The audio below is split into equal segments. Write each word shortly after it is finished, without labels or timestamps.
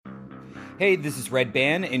Hey, this is Red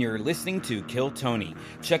Band, and you're listening to Kill Tony.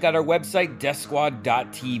 Check out our website,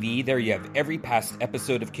 deathsquad.tv. There you have every past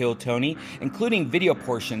episode of Kill Tony, including video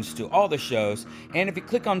portions to all the shows. And if you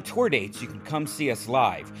click on tour dates, you can come see us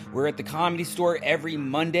live. We're at the Comedy Store every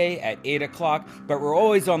Monday at 8 o'clock, but we're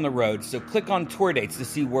always on the road, so click on tour dates to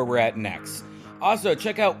see where we're at next. Also,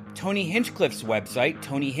 check out Tony Hinchcliffe's website,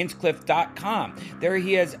 TonyHinchcliffe.com. There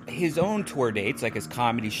he has his own tour dates, like his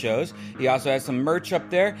comedy shows. He also has some merch up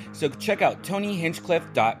there, so check out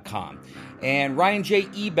TonyHinchcliffe.com. And Ryan J.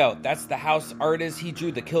 Ebelt, that's the house artist. He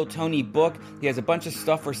drew the Kill Tony book. He has a bunch of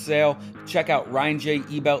stuff for sale. Check out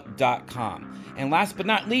RyanJEbelt.com. And last but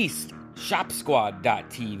not least,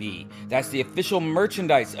 ShopSquad.tv. That's the official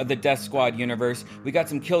merchandise of the Death Squad universe. We got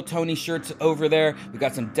some Kill Tony shirts over there. We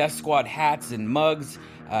got some Death Squad hats and mugs.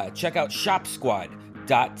 Check out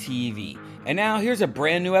ShopSquad.tv. And now here's a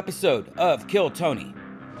brand new episode of Kill Tony.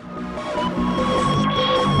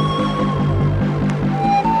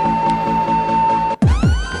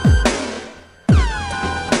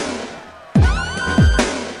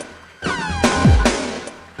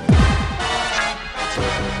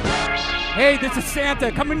 Hey, this is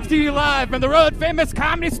Santa coming to you live from the Road Famous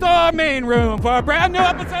Comedy Store main room for a brand new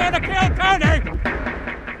episode of Kill Tony.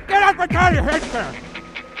 Get up and turn your head, sir.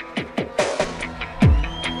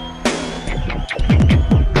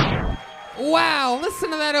 Wow, listen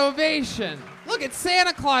to that ovation. Look at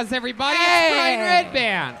Santa Claus, everybody. It's Brian Red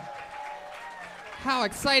Band. How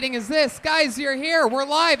exciting is this? Guys, you're here. We're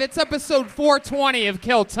live. It's episode 420 of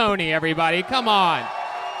Kill Tony, everybody. Come on.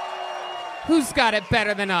 Who's got it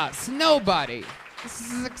better than us? Nobody. This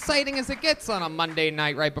is as exciting as it gets on a Monday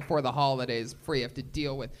night right before the holidays, before you have to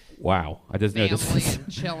deal with Wow, I just family noticed.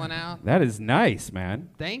 and chilling out. That is nice, man.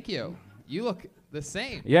 Thank you. You look the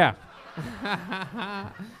same. Yeah.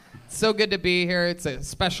 So good to be here. It's a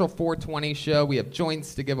special 420 show. We have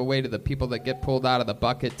joints to give away to the people that get pulled out of the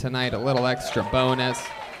bucket tonight, a little extra bonus.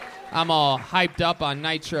 I'm all hyped up on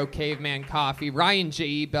Nitro Caveman Coffee. Ryan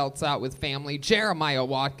J. Ebelt's out with family. Jeremiah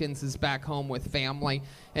Watkins is back home with family.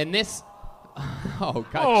 And this... Oh,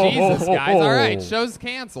 God, Jesus, guys. All right, show's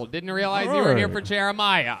canceled. Didn't realize you were here for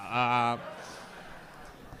Jeremiah.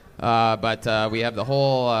 But we have the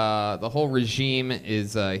whole regime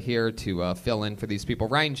is here to fill in for these people.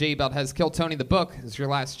 Ryan J. Ebelt has Kill Tony the book. It's your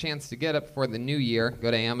last chance to get it for the new year.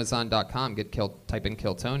 Go to Amazon.com, type in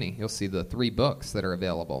Kill Tony. You'll see the 3 books that are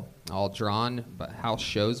available, all drawn house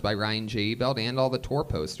shows by Ryan J. Ebelt and all the tour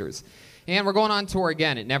posters. And we're going on tour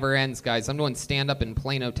again. It never ends, guys. I'm doing stand-up in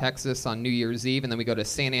Plano, Texas on New Year's Eve, and then we go to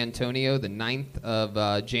San Antonio the 9th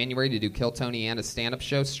of January to do Kill Tony and a stand-up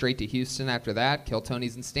show. Straight to Houston after that. Kill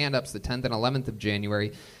Tony's and stand-ups the 10th and 11th of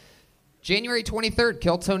January. January 23rd,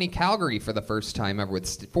 Kill Tony Calgary for the first time ever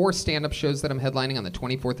with 4 stand-up shows that I'm headlining on the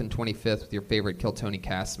 24th and 25th with your favorite Kill Tony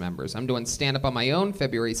cast members. I'm doing stand-up on my own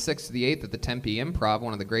February 6th to the 8th at the Tempe Improv,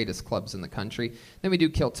 one of the greatest clubs in the country. Then we do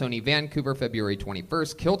Kill Tony Vancouver February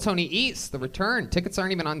 21st. Kill Tony East, the return. Tickets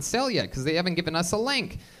aren't even on sale yet because they haven't given us a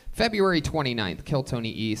link. February 29th, Kill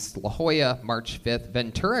Tony East. La Jolla, March 5th.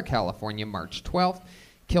 Ventura, California, March 12th.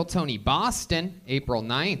 Kill Tony Boston, April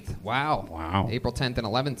 9th. Wow. April 10th and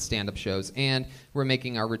 11th stand-up shows. And we're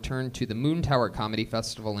making our return to the Moon Tower Comedy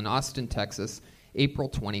Festival in Austin, Texas, April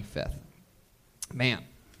 25th. Man,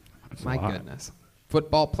 that's my goodness.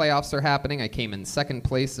 Football playoffs are happening. I came in second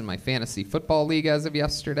place in my fantasy football league as of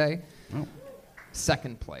yesterday. Oh.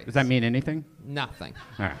 Second place. Does that mean anything? Nothing.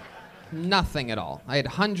 All right. Nothing at all. I had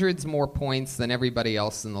hundreds more points than everybody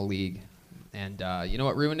else in the league. And you know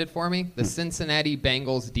what ruined it for me? The Cincinnati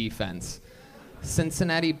Bengals defense.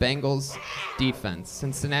 Cincinnati Bengals defense.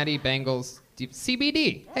 Cincinnati Bengals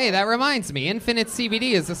CBD. Hey, that reminds me. Infinite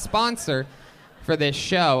CBD is a sponsor for this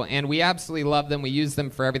show, and we absolutely love them. We use them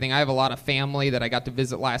for everything. I have a lot of family that I got to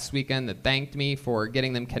visit last weekend that thanked me for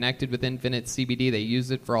getting them connected with Infinite CBD. They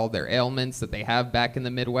use it for all their ailments that they have back in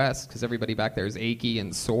the Midwest because everybody back there is achy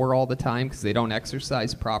and sore all the time because they don't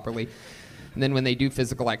exercise properly. And then when they do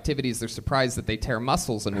physical activities, they're surprised that they tear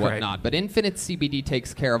muscles and whatnot. Right. But Infinite CBD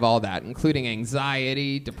takes care of all that, including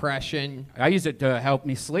anxiety, depression. I use it to help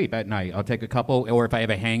me sleep at night. I'll take a couple, or if I have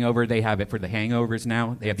a hangover, they have it for the hangovers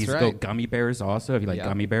now. They have these little gummy bears also, if you like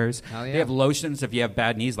gummy bears. Hell yeah. They have lotions if you have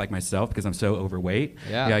bad knees like myself because I'm so overweight.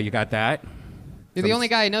 Yeah, you got that. You're the only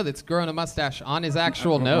guy I know that's grown a mustache on his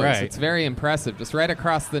actual nose. Right. It's very impressive. Just right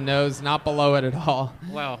across the nose, not below it at all.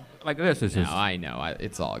 Well, like this is just... No, I know.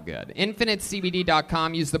 It's all good.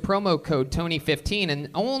 InfiniteCBD.com. Use the promo code Tony15, and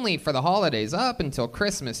only for the holidays up until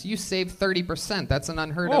Christmas, you save 30%. That's an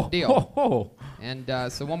unheard of deal. And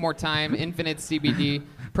so one more time, Infinite CBD,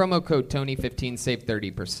 promo code Tony15, save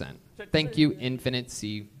 30%. Thank you, Infinite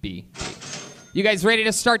CBD. You guys ready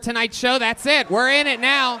to start tonight's show? That's it. We're in it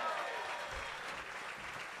now.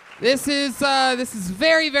 This is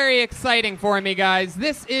very, very exciting for me, guys.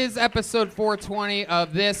 This is episode 420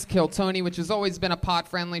 of this Kill Tony, which has always been a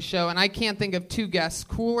pot-friendly show, and I can't think of two guests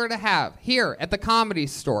cooler to have here at the Comedy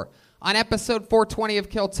Store on episode 420 of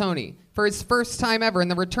Kill Tony for his first time ever in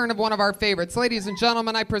the return of one of our favorites. Ladies and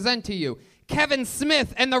gentlemen, I present to you Kevin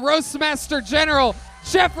Smith and the Roastmaster General,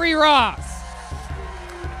 Jeffrey Ross.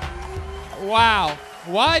 Wow.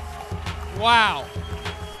 What? Wow.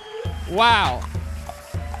 Wow.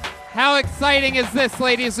 How exciting is this,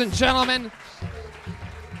 ladies and gentlemen?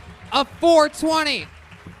 A 420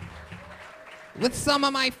 with some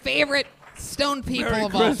of my favorite stone people Merry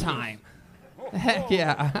of Christmas. all time. Heck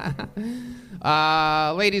yeah.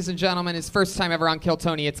 Ladies and gentlemen, his first time ever on Kill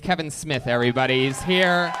Tony, it's Kevin Smith, everybody. He's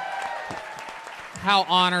here. How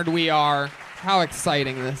honored we are. How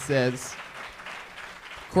exciting this is.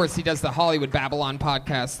 Of course, he does the Hollywood Babylon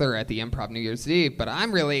podcast there at the Improv New Year's Eve, but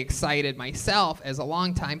I'm really excited myself as a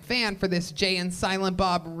longtime fan for this Jay and Silent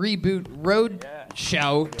Bob reboot road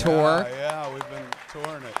show tour. Yeah, we've been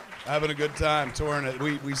touring it. Having a good time touring it.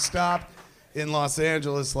 We stopped in Los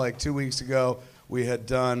Angeles like 2 weeks ago. We had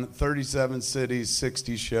done 37 cities,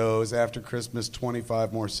 60 shows. After Christmas,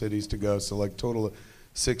 25 more cities to go, so like total of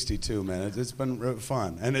 62, man. It's been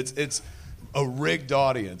fun. And it's a rigged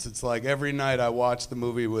audience. It's like every night I watch the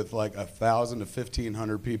movie with like 1,000 to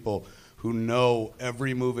 1,500 people who know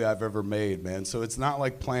every movie I've ever made, man. So it's not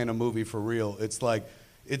like playing a movie for real. It's like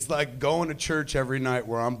going to church every night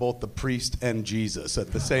where I'm both the priest and Jesus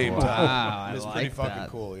at the same time. Wow, It's I pretty like fucking that.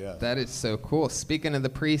 cool, yeah. That is so cool. Speaking of the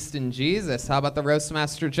priest and Jesus, how about the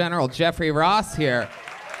Roastmaster General, Jeffrey Ross here,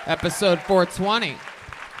 episode 420.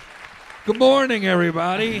 Good morning,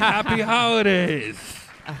 everybody. Happy holidays.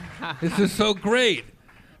 This is so great.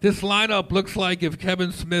 This lineup looks like if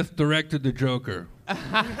Kevin Smith directed The Joker. You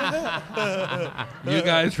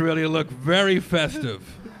guys really look very festive.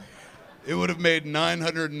 It would have made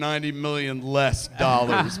 $990 million less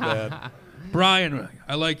dollars, man. Brian,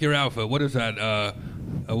 I like your outfit. What is that?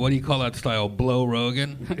 What do you call that style? Blow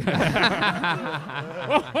Rogan?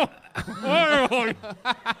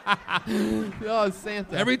 Oh,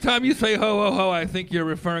 Santa. Every time you say ho, ho, ho, I think you're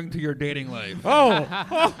referring to your dating life. Oh,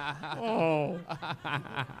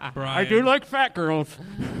 Brian, I do like fat girls.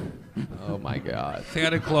 Oh, my God.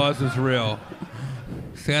 Santa Claus is real.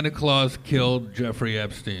 Santa Claus killed Jeffrey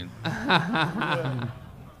Epstein.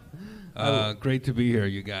 Great to be here,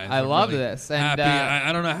 you guys. I I'm love really this, and, happy.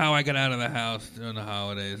 I don't know how I got out of the house during the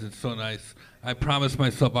holidays. It's so nice. I promised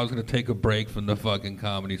myself I was going to take a break from the fucking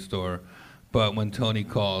Comedy Store, but when Tony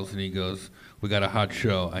calls and he goes, "We got a hot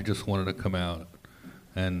show," I just wanted to come out.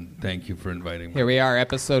 And thank you for inviting me. Here we are,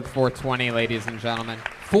 episode 420, ladies and gentlemen.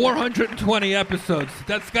 420 episodes.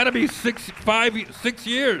 That's got to be 6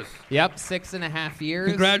 years. Yep, 6.5 years.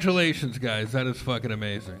 Congratulations, guys. That is fucking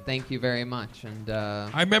amazing. Thank you very much. And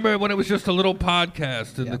I remember when it was just a little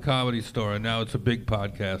podcast in Yeah. the Comedy Store, and now it's a big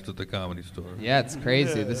podcast at the Comedy Store. yeah, it's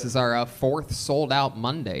crazy. This is our fourth sold-out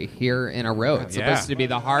Monday here in a row. It's supposed to be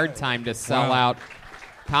the hard time to sell Wow. out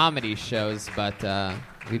comedy shows, but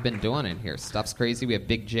we've been doing it here. Stuff's crazy. We have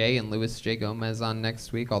Big J and Louis J. Gomez on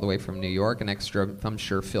next week, all the way from New York. An extra, I'm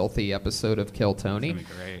sure, filthy episode of Kill Tony.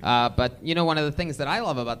 But, you know, one of the things that I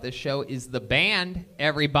love about this show is the band,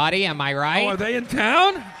 everybody. Am I right? Oh, are they in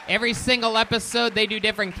town? Every single episode, they do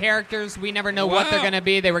different characters. We never know what they're Wow. going to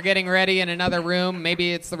be. They were getting ready in another room.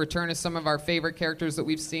 Maybe it's the return of some of our favorite characters that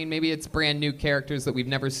we've seen. Maybe it's brand new characters that we've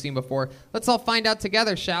never seen before. Let's all find out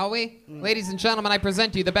together, shall we? Ladies and gentlemen, I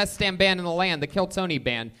present to you the best damn band in the land, the Kill Tony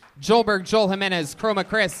Band. Joelberg, Joel Jimenez, Chroma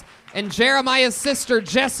Chris, and Jeremiah's sister,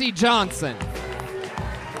 Jessie Johnson.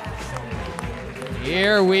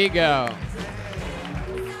 Here we go.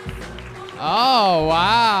 Oh,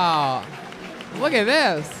 wow. Look at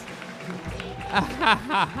this.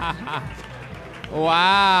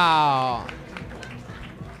 Wow.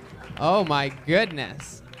 Oh, my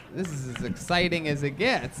goodness. This is as exciting as it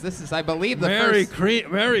gets. This is, I believe, the Merry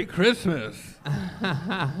first... Christmas.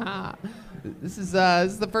 This is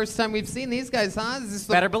the first time we've seen these guys, huh? Is this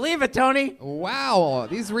the... Better believe it, Tony. Wow.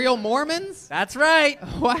 These real Mormons? That's right.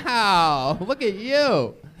 Wow. Look at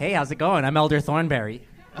you. Hey, how's it going? I'm Elder Thornberry.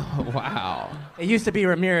 Oh, wow. It used to be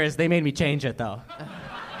Ramirez. They made me change it, though.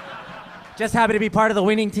 Just happy to be part of the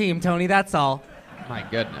winning team, Tony. That's all. My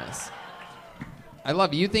goodness. I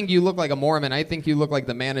love you. You think you look like a Mormon. I think you look like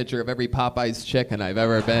the manager of every Popeye's chicken I've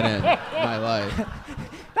ever been in my life.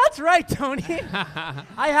 That's right, Tony.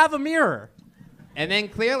 I have a mirror. And then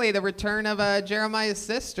clearly the return of Jeremiah's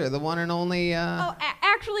sister, the one and only...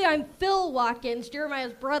 Actually, I'm Phil Watkins,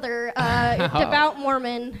 Jeremiah's brother, devout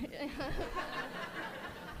Mormon.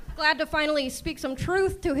 glad to finally speak some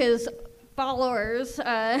truth to his followers.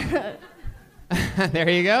 There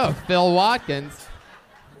you go, Phil Watkins.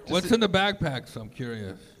 What's in the backpacks? I'm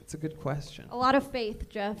curious. It's a good question. A lot of faith,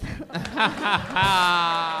 Jeff.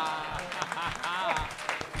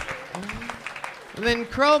 And then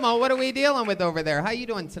Chromo, what are we dealing with over there? How you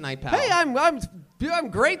doing tonight, pal? Hey,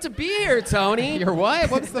 I'm great to be here, Tony. You're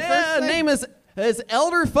what? What's the first thing? Name is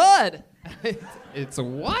Elder Fudd. It's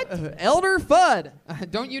what? Elder Fudd.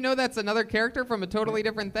 Don't you know that's another character from a totally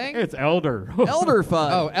different thing? It's Elder. Elder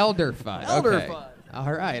Fudd. Oh, Elder Fudd. Elder Okay. Fudd.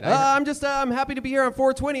 All right. I'm happy to be here on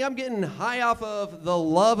 420. I'm getting high off of the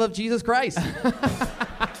love of Jesus Christ.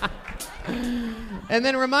 And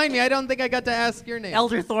then remind me, I don't think I got to ask your name.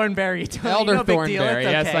 Elder Thornberry. Tony, Elder no big deal. Thornberry.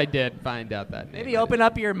 It's Yes, okay. I did find out that name. Maybe open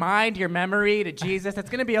up your mind, your memory to Jesus. It's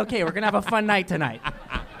going to be okay. We're going to have a fun night tonight.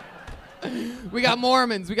 We got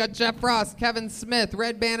Mormons. We got Jeff Ross, Kevin Smith,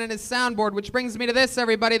 Red Band and his soundboard, which brings me to this,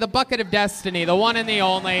 everybody, the Bucket of Destiny, the one and the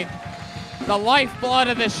only, the lifeblood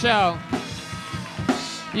of the show.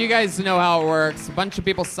 You guys know how it works. A bunch of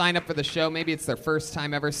people sign up for the show. Maybe it's their first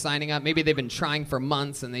time ever signing up. Maybe they've been trying for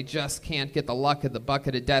months and they just can't get the luck of the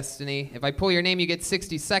Bucket of Destiny. If I pull your name, you get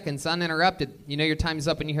 60 seconds uninterrupted. You know your time's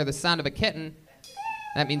up when you hear the sound of a kitten.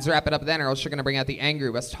 That means wrap it up then, or else you're going to bring out the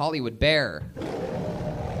angry West Hollywood bear.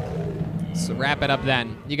 So wrap it up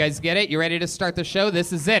then. You guys get it? You ready to start the show?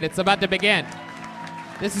 This is it. It's about to begin.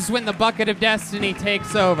 This is when the Bucket of Destiny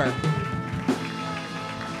takes over.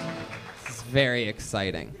 This is very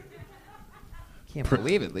exciting. Can't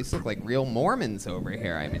believe it. These look like real Mormons over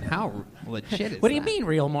here. I mean, how legit is What do you that? mean,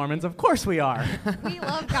 real Mormons? Of course we are. We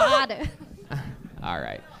love God. All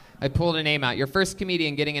right. I pulled a name out. Your first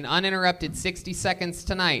comedian getting an uninterrupted 60 seconds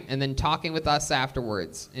tonight and then talking with us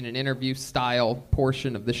afterwards in an interview-style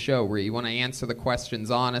portion of the show where you want to answer the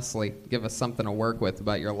questions honestly, give us something to work with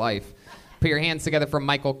about your life. Put your hands together for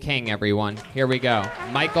Michael King, everyone. Here we go.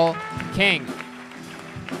 Michael King.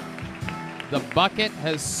 The bucket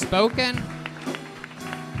has spoken.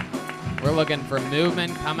 We're looking for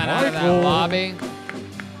movement coming out of that Michael. lobby.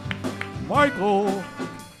 Michael.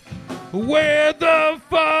 Where the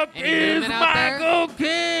fuck Any is movement out there? Michael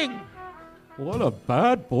King? What a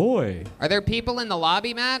bad boy. Are there people in the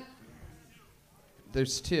lobby, Matt?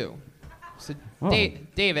 There's two. So, Oh.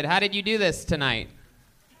 David, how did you do this tonight?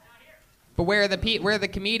 But where are the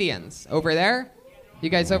comedians? Over there? You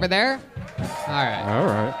guys over there? All right. All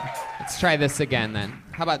right. Let's try this again then.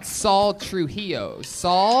 How about Saul Trujillo?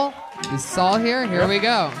 Saul? Is Saul here? Here we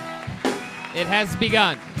go. It has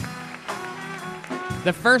begun.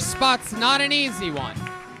 The first spot's not an easy one.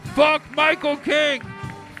 Fuck Michael King.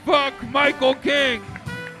 Fuck Michael King.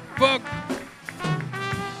 Fuck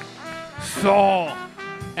Saul.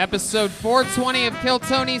 Episode 420 of Kill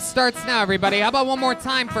Tony starts now, everybody. How about one more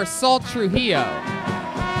time for Saul Trujillo?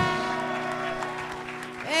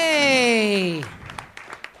 Hey.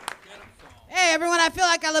 Hey, everyone, I feel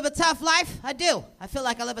like I live a tough life. I do. I feel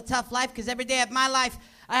like I live a tough life because every day of my life,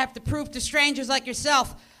 I have to prove to strangers like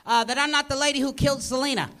yourself that I'm not the lady who killed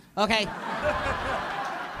Selena, okay?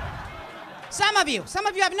 Some of you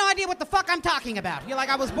have no idea what the fuck I'm talking about. You're like,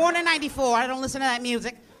 I was born in 94. I don't listen to that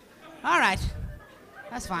music. All right.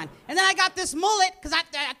 That's fine. And then I got this mullet because I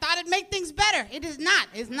thought it'd make things better. It is not.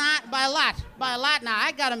 It's not by a lot. By a lot now.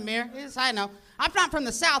 I got a mirror. Yes, I know. I'm not from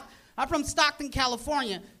the South. I'm from Stockton,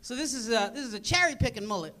 California. So this is a cherry-picking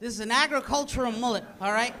mullet. This is an agricultural mullet,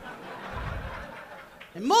 all right?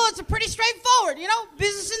 And mullets are pretty straightforward, you know?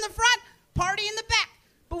 Business in the front, party in the back.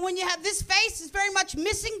 But when you have this face, it's very much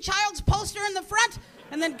missing child's poster in the front,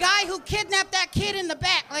 and then guy who kidnapped that kid in the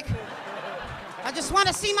back. Like, I just want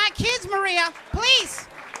to see my kids, Maria. Please.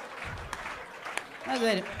 That's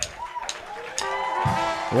it.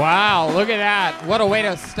 Wow, look at that. What a way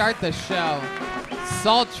to start the show.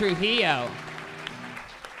 Saul Trujillo.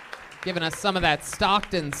 Giving us some of that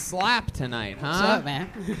Stockton slap tonight, huh? What's up, man?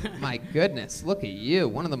 My goodness, look at you.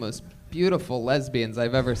 One of the most beautiful lesbians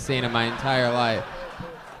I've ever seen in my entire life.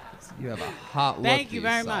 You have a hot look. Thank you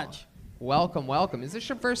very Saul. much. Welcome, welcome. Is this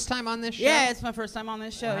your first time on this show? Yeah, it's my first time on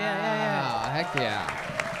this show. Yeah. Wow, heck yeah.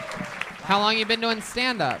 How long you been doing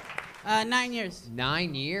stand-up? 9 years.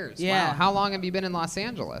 9 years. Yeah. Wow. How long have you been in Los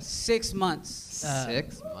Angeles? 6 months.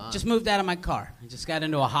 6 months. Just moved out of my car. I just got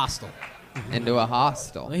into a hostel. Into a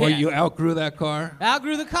hostel. Yeah. Well, you outgrew that car? I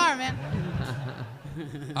outgrew the car, man.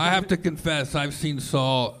 I have to confess, I've seen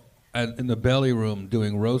Saul in the belly room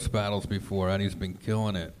doing roast battles before, and he's been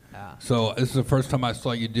killing it. Yeah. So this is the first time I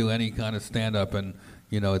saw you do any kind of stand-up, and,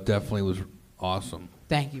 it definitely was awesome.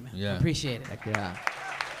 Thank you, man. Yeah. Appreciate it. Heck yeah.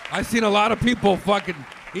 I've seen a lot of people fucking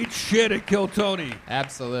eat shit at Kill Tony.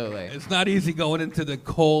 Absolutely. It's not easy going into the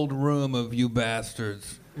cold room of you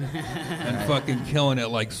bastards. and fucking killing it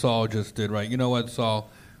like Saul just did, right? You know what, Saul?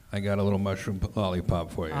 I got a little mushroom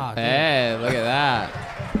lollipop for you. Oh, Hey, look at that.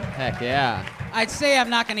 Heck yeah. I'd say I'm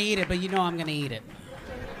not going to eat it, but you know I'm going to eat it.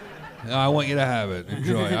 No, I want you to have it.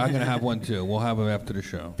 Enjoy. I'm going to have one, too. We'll have it after the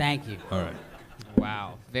show. Thank you. All right.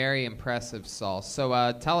 Wow. Very impressive, Saul.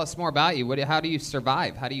 So tell us more about you. How do you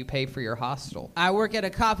survive? How do you pay for your hostel? I work at a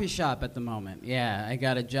coffee shop at the moment. Yeah, I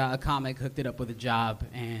got a comic hooked it up with a job,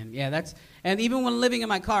 and yeah, and even when living in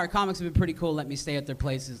my car, comics have been pretty cool. Let me stay at their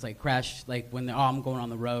places, like crash, like when I'm going on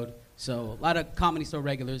the road. So a lot of Comedy Store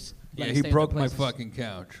regulars. Yeah, let me he stay at broke their my places. fucking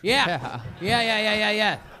couch. Yeah.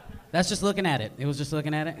 That's just looking at it. It was just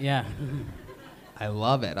looking at it. Yeah. I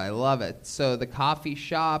love it. So the coffee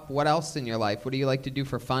shop, what else in your life? What do you like to do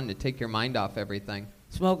for fun to take your mind off everything?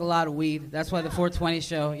 Smoke a lot of weed. That's why the 420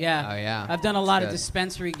 show. Yeah. Oh, yeah. I've done a That's lot good. of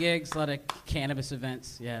dispensary gigs, a lot of cannabis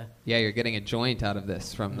events. Yeah. Yeah, you're getting a joint out of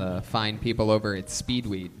this from the fine people over at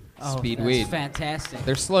Speedweed. Oh, Speedweed. that's fantastic.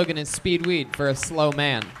 Their slogan is Speedweed for a slow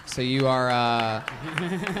man. So you are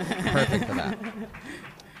perfect for that.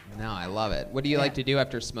 No, I love it. What do you like to do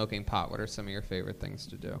after smoking pot? What are some of your favorite things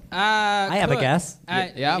to do? I have a guess.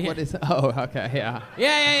 Yeah, what is it? Oh, okay, yeah.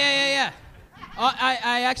 Yeah.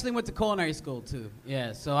 I actually went to culinary school too.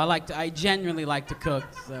 Yeah, so I genuinely like to cook.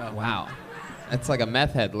 So. Wow. That's like a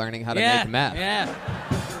meth head learning how to Yeah, make meth. yeah.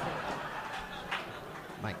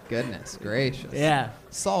 My goodness gracious. Yeah.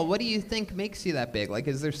 Saul, what do you think makes you that big? Like,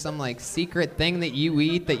 is there some like secret thing that you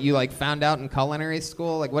eat that you like found out in culinary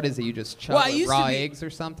school? Like, what is it? You just chug raw eggs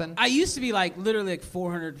or something? I used to be like literally like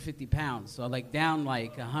 450 pounds, so like down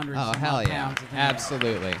like 100 Oh, hell yeah. pounds.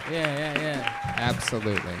 Absolutely. Yeah.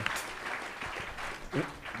 Absolutely.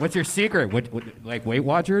 What's your secret? What, like Weight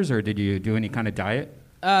Watchers, or did you do any kind of diet?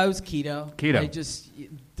 It was keto. Keto. Like just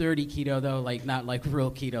dirty keto though, like not like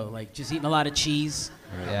real keto, like just eating a lot of cheese.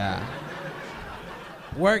 Yeah.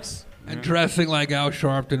 Works. And dressing like Al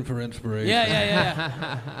Sharpton for inspiration.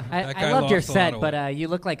 Yeah. That guy I loved your lost a lot set, of but weight. you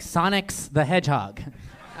look like Sonic's the Hedgehog.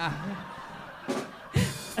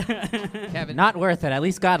 Kevin. Not worth it. At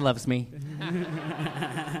least God loves me.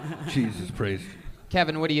 Jesus praise.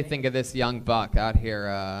 Kevin, what do you think of this young buck out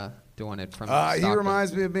here doing it from He Stockton?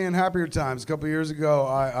 reminds me of being Happier Times. A couple years ago,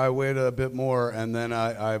 I weighed a bit more, and then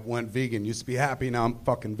I went vegan. Used to be happy, now I'm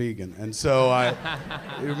fucking vegan. And so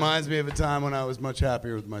it reminds me of a time when I was much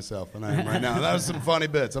happier with myself than I am right now. That was some funny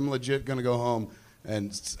bits. I'm legit going to go home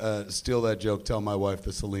and steal that joke, tell my wife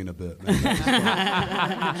the Selena bit. Man,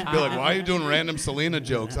 she'd be like, why are you doing random Selena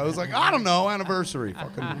jokes? I was like, I don't know, anniversary.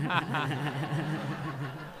 Fucking.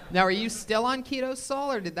 Now, are you still on keto,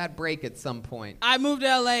 Saul, or did that break at some point? I moved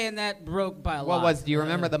to LA and that broke by a lot. Do you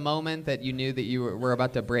remember the moment that you knew that you were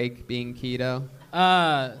about to break being keto?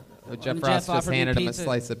 Jeff when Ross just offered me handed him a pizza.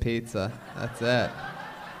 slice of pizza. That's it.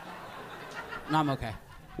 No, I'm okay.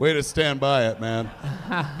 Way to stand by it, man.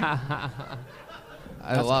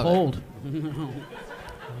 I love cold. it.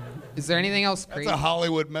 Is there anything else That's crazy? a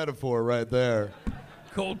Hollywood metaphor right there.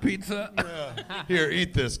 Cold pizza? Yeah. Here,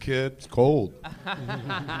 eat this, kid. It's cold.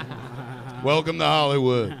 Welcome to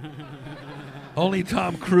Hollywood. Only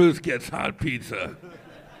Tom Cruise gets hot pizza.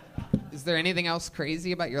 Is there anything else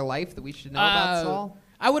crazy about your life that we should know about, Saul?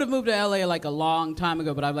 I would have moved to LA like a long time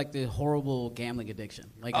ago, but I have like the horrible gambling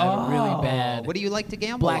addiction. Like I have a really bad What do you like to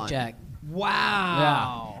gamble on? blackjack.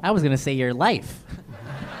 Wow. I was going to say your life.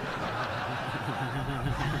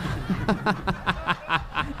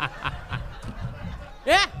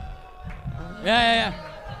 Yeah.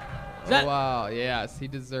 Oh, wow, yes, he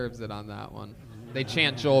deserves it on that one. They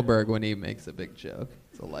chant Joelberg when he makes a big joke.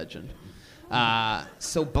 It's a legend.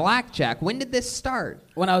 So blackjack, when did this start?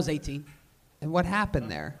 When I was 18. And what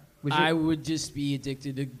happened there? I would just be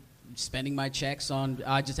addicted to spending my checks on.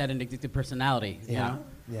 I just had an addictive personality. You know?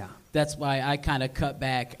 Yeah. That's why I kind of cut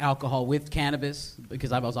back alcohol with cannabis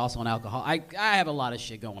because I was also on alcohol. I have a lot of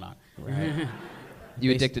shit going on. Right.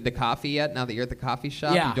 You addicted to coffee yet? Now that you're at the coffee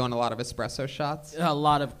shop, Yeah. you doing a lot of espresso shots? A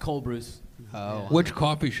lot of cold brews. Oh. Which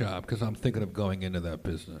coffee shop? Because I'm thinking of going into that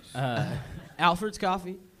business. Alfred's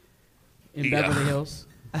Coffee in Yeah. Beverly Hills.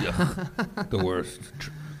 The worst.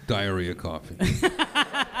 Diarrhea coffee.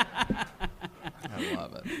 I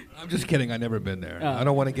love it. I'm just kidding. I've never been there. I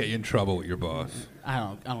don't want to get you in trouble with your boss.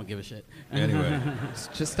 I don't give a shit. Anyway.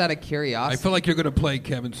 Just out of curiosity. I feel like you're going to play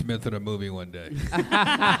Kevin Smith in a movie one day.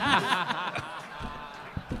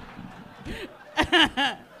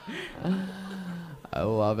 I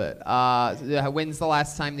love it. When's the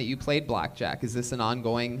last time that you played blackjack? Is this an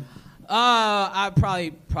ongoing?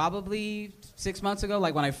 I probably 6 months ago,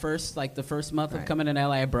 like when I first, like the first month of coming in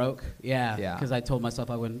LA, I broke. Yeah. Because I told myself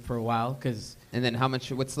I wouldn't for a while. And then how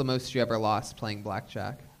much? What's the most you ever lost playing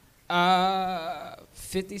blackjack?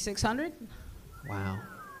 $5,600. Wow.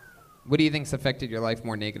 What do you think's affected your life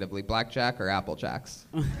more negatively, blackjack or Apple Jacks?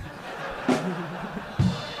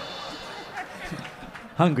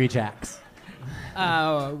 Hungry Jacks.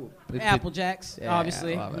 Apple Jacks,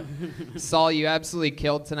 obviously. I love it. Saul, you absolutely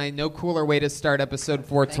killed tonight. No cooler way to start episode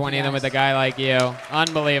 420 than with a guy like you.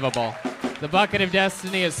 Unbelievable. The Bucket of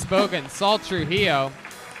Destiny has spoken. Saul Trujillo.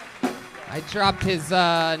 I dropped his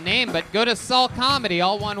name, but go to Saul Comedy,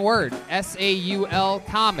 all one word. SAUL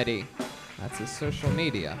Comedy. That's his social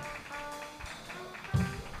media.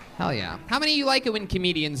 Hell yeah. How many of you like it when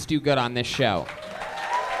comedians do good on this show?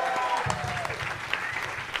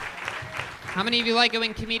 How many of you like it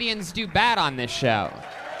when comedians do bad on this show?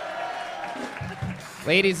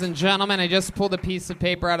 Ladies and gentlemen, I just pulled a piece of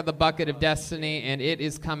paper out of the Bucket of Destiny, and it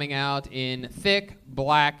is coming out in thick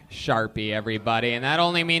black Sharpie, everybody. And that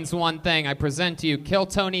only means one thing. I present to you Kill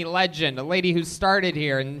Tony Legend, a lady who started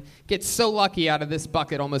here and gets so lucky out of this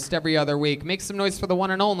bucket almost every other week. Make some noise for the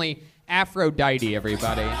one and only Aphrodite,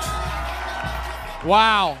 everybody.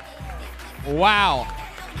 Wow. Wow.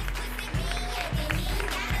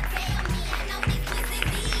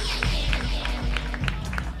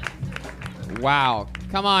 Wow.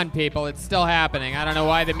 Come on, people. It's still happening. I don't know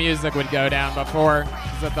why the music would go down before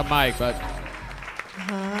she's at the mic, but...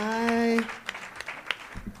 Hi.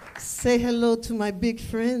 Say hello to my big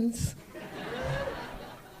friends.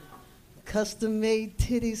 Custom-made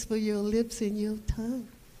titties for your lips and your tongue.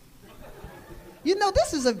 You know,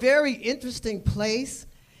 this is a very interesting place.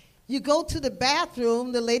 You go to the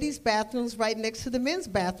bathroom, the ladies' bathroom's right next to the men's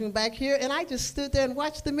bathroom back here, and I just stood there and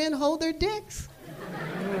watched the men hold their dicks.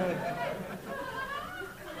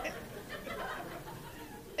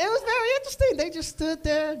 It was very interesting. They just stood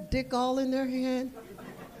there, dick all in their hand,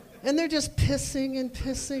 and they're just pissing and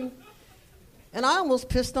pissing. And I almost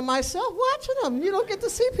pissed on myself watching them. You don't get to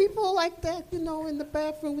see people like that, you know, in the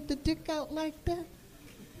bathroom with the dick out like that.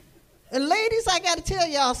 And ladies, I got to tell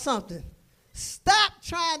y'all something. Stop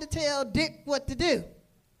trying to tell dick what to do.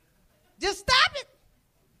 Just stop it.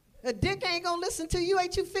 A dick ain't going to listen to you.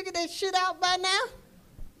 Ain't you figured that shit out by now?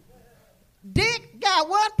 Dick got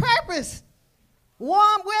one purpose.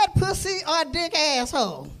 Warm, wet pussy or dick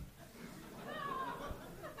asshole.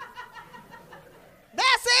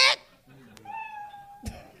 That's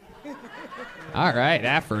it. All right,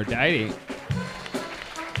 Aphrodite.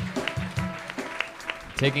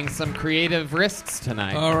 Taking some creative risks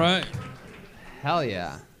tonight. All right. Hell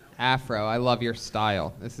yeah. Afro, I love your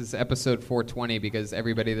style. This is episode 420 because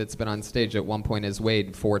everybody that's been on stage at one point has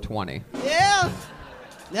weighed 420. Yeah,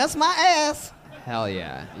 that's my ass. Hell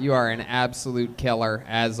yeah. You are an absolute killer,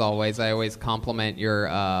 as always. I always compliment your,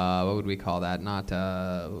 what would we call that? Not,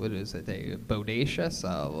 what is it? Bodacious?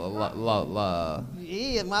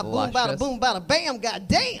 Yeah, my boom, bada, bam,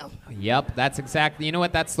 goddamn. Yep, that's exactly, you know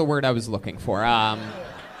what? That's the word I was looking for.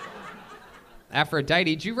 Aphrodite,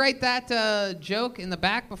 did you write that joke in the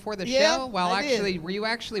back before the show? While were you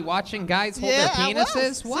actually watching guys hold their penises? I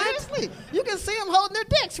was. What? Seriously, you can see them holding their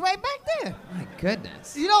dicks right back there. My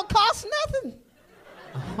goodness. You don't cost nothing.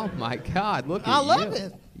 Oh my God! Look at you. I love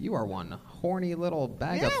it. You are one horny little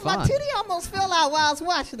bag of fun. Yeah, my titty almost fell out while I was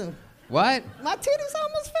watching them. What? My titties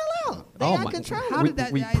almost fell out. They uncontrollable. How did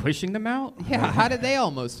that? We pushing them out? Yeah. How did they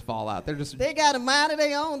almost fall out? They're just. They got a mind of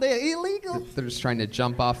their own. They're illegal. They're just trying to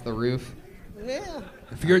jump off the roof. Yeah.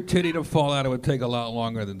 If your titty to fall out, it would take a lot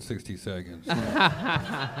longer than 60 seconds.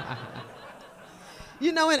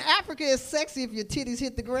 You know, in Africa, it's sexy if your titties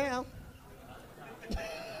hit the ground.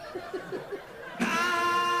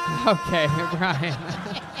 Okay, Brian.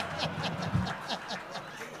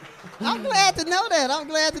 I'm glad to know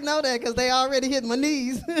that. Because they already hit my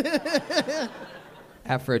knees.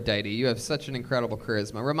 Aphrodite, you have such an incredible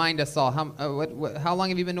charisma. Remind us all, how long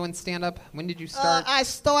have you been doing stand-up? When did you start? I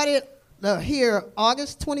started here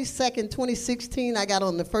August 22nd, 2016. I got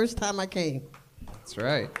on the first time I came. That's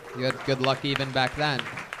right. You had good luck even back then.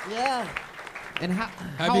 Yeah. And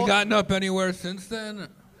have you gotten up anywhere since then?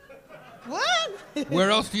 What?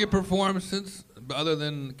 Where else do you perform since, other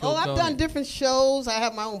than Kill Tony? I've done different shows. I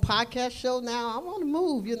have my own podcast show now. I'm on the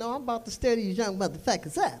move, you know. I'm about to stir these young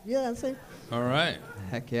motherfuckers up. You know what I'm saying? All right.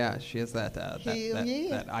 Heck yeah, she has that yeah.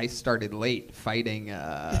 that I started late fighting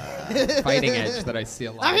edge that I see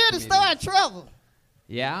a lot. I'm here to start trouble.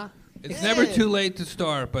 Yeah? It's never too late to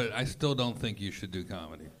start, but I still don't think you should do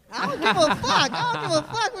comedy. I don't give a fuck. I don't give a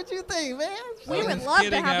fuck what you think, man. We would love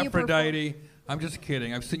to have Aphrodite. you perform. I'm just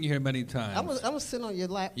kidding. I've seen you here many times. I'm gonna sit on your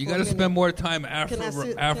lap. You got to spend more time after. Can I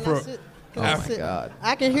sit? Oh my God!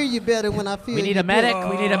 I can hear you better when I feel. We need a medic.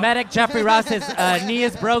 We need a medic. Jeffrey Ross, his knee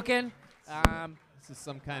is broken. This is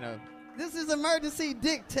some kind of This is emergency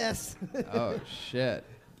dick test. Oh, shit.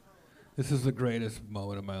 This is the greatest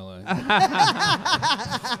moment of my life.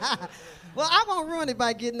 Well, I won't ruin it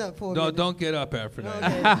by getting up for me. Don't get up, Aphrodite.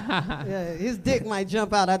 Okay. Yeah, his dick might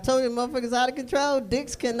jump out. I told you, motherfuckers out of control.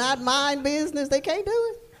 Dicks cannot mind business. They can't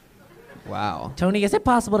do it. Wow. Tony, is it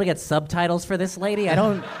possible to get subtitles for this lady? I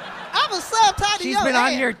don't. I'm a subtitle. She's been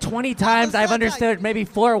on here 20 times. I've understood maybe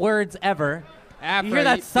 4 words ever. Afro, you hear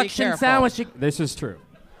that be suction careful. sound? When she... This is true.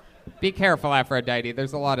 Be careful, Aphrodite.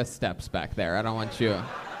 There's a lot of steps back there. I don't want you.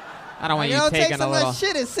 I don't want You you don't take taking so a little. much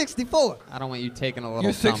shit at 64. I don't want you taking a little.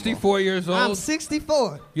 You're 64 years old? I'm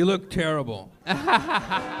 64. You look terrible.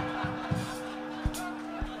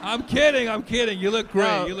 I'm kidding. You look great.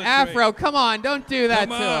 No, You look Afro, great. come on, don't do that Come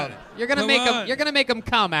to on. him. You're gonna Come make him. on. You're gonna make him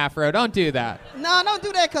come, Afro. Don't do that. No, don't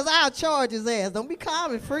do that because I'll charge his ass. Don't be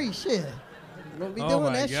calm and free. Shit. Don't be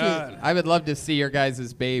doing that shit. I would love to see your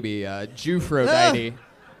guys' baby, Jufrodite.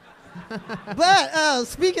 But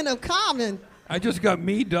speaking of common, I just got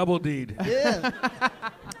me double D'd. yeah.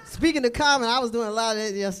 Speaking of common, I was doing a lot of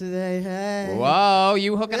that yesterday. Hey. Whoa,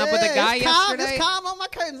 you hooking up with a guy it's calm, yesterday? It's calm on my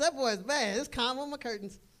curtains. That boy's bad. It's calm on my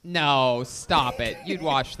curtains. No, stop it. You'd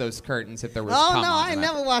wash those curtains if there was. Oh cum no, on I ain't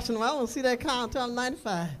them. never watching them. I won't see that calm until I'm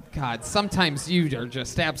 95. God, sometimes you are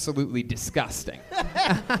just absolutely disgusting.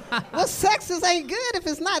 Well, sexist ain't good if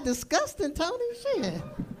it's not disgusting, Tony. Shit.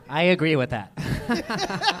 I agree with that.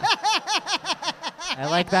 I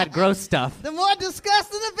like that gross stuff. The more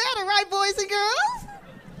disgusting, the better, right, boys and girls?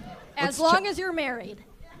 As long as you're married.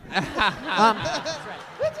 What'd you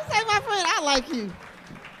say, my friend? I like you.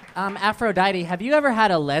 Aphrodite, have you ever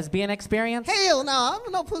had a lesbian experience? Hell no,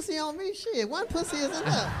 I'm no pussy on me. Shit, one pussy is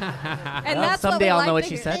enough. And Well, that's someday what we I'll like know what to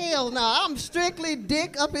she hear. said. Hell no, I'm strictly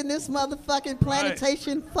dick up in this motherfucking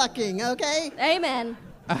plantation fucking, okay? Amen.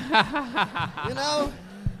 You know?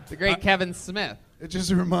 The great Kevin Smith. It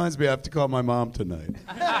just reminds me I have to call my mom tonight.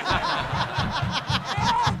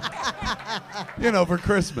 You know, for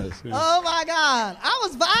Christmas. you know. Oh my God. I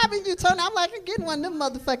was vibing you, Tony. I'm like, I'm getting one of them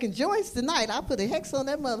motherfucking joints tonight. I put a hex on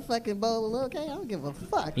that motherfucking bowl, okay? I don't give a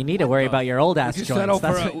fuck. You need to worry about your old ass you joints. settle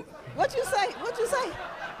That's for what, What you say? What you say?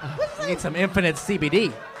 What you you say? need some infinite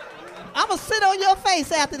CBD. I'm gonna sit on your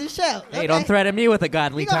face after the show. Hey, okay? don't threaten me with a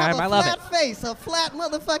godly You gonna time. have I a love it. flat face, a flat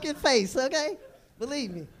motherfucking face, okay?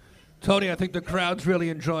 Believe me. Tony, I think the crowd's really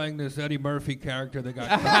enjoying this Eddie Murphy character that got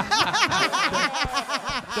cut.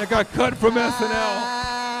 that got cut from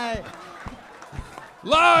SNL.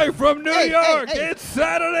 Live from New York, hey. it's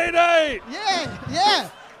Saturday night. Yeah.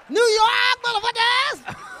 New York,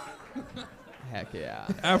 motherfuckers! Heck yeah.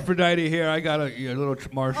 Aphrodite here, I got a little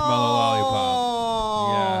marshmallow lollipop.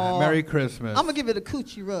 Oh. Yeah, Merry Christmas. I'm gonna give it a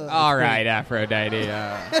coochie rub. All right, Aphrodite.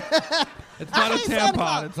 It's not a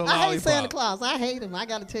tampon, it's a lollipop. I hate Santa Claus. I hate him. I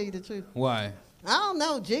gotta tell you the truth. Why? I don't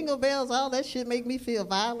know. Jingle bells, all that shit make me feel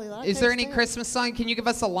violent. I Is there can't any stand it. Christmas song? Can you give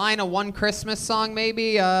us a line of one Christmas song,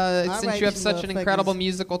 maybe? Since right, you have you such an motherfuckers. incredible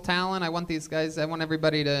musical talent, I want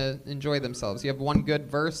everybody to enjoy themselves. You have one good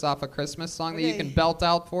verse off a Christmas song that you Okay. can belt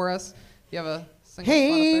out for us? You have a single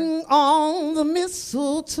Hang on the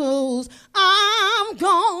mistletoes, I'm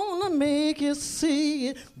gonna make you see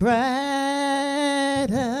it brighter.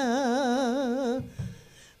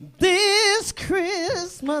 This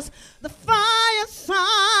Christmas, the fireside's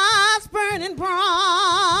burning bright.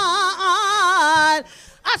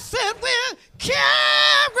 I said we're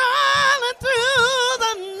caroling through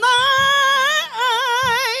the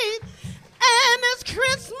night, and this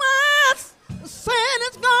Christmas,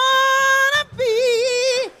 Santa's gonna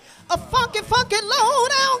be a funky, funky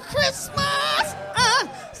low-down Christmas,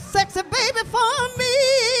 sexy baby for me.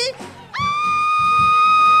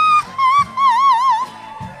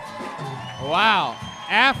 Wow.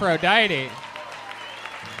 Aphrodite.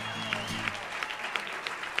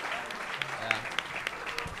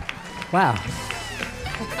 Wow.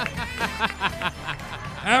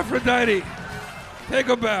 Aphrodite, take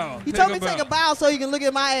a bow. He told me to take a bow so you can look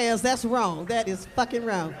at my ass. That's wrong. That is fucking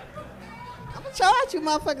wrong. I'm gonna charge you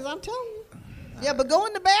motherfuckers, I'm telling you. Yeah, but go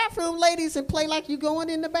in the bathroom, ladies, and play like you going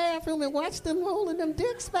in the bathroom and watch them rolling them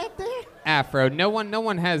dicks back there. Afro, no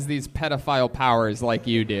one has these pedophile powers like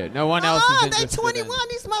you do. No one else is Oh, they interested 21. in.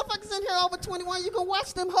 These motherfuckers in here over 21. You can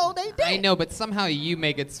watch them hold they dick. I know, but somehow you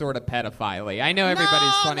make it sort of pedophile-y. I know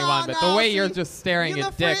everybody's 21, but the way you're just staring You at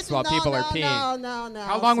look dicks freaky. while No, people no, are peeing. No.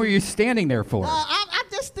 How long were you standing there for? I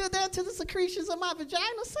just stood there until the secretions of my vagina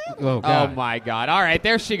settled. Oh, God. Oh my God! All right,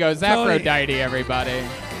 there she goes, Tony. Aphrodite, everybody.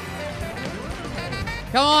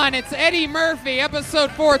 Come on, it's Eddie Murphy,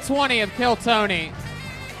 episode 420 of Kill Tony.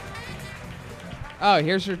 Oh,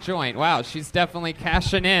 here's your joint. Wow, she's definitely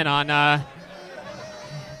cashing in on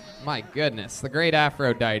My goodness, the great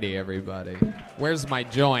Aphrodite, everybody. Where's my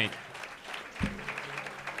joint?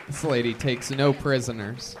 This lady takes no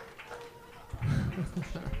prisoners.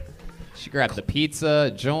 She grabbed the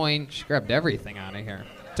pizza, a joint. She grabbed everything out of here.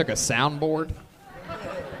 Took a soundboard.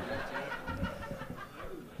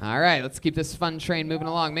 All right, let's keep this fun train moving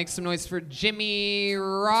along. Make some noise for Jimmy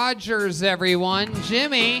Rogers, everyone.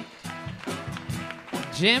 Jimmy?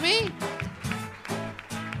 Jimmy?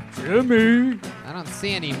 Jimmy. I don't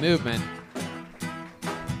see any movement.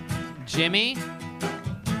 Jimmy?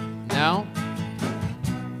 No?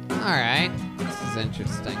 All right. This is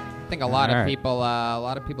interesting. I think a lot of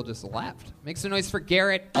people just left. Make some noise for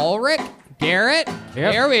Garrett Ulrich. Garrett?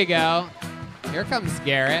 Yep. Here we go. Here comes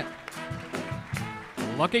Garrett.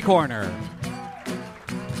 Lucky corner.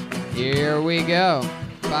 Here we go.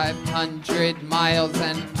 500 miles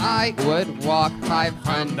and I would walk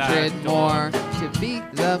 500 more to be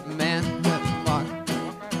the man that walked.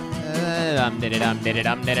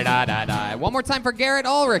 One more time for Garrett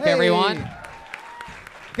Ulrich, everyone.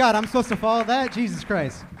 God, I'm supposed to follow that? Jesus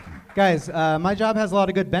Christ. Guys, my job has a lot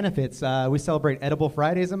of good benefits. We celebrate Edible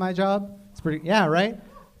Fridays at my job. It's pretty, yeah, right?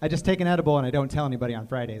 I just take an edible and I don't tell anybody on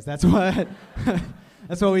Fridays. That's what,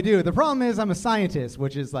 that's what we do. The problem is I'm a scientist,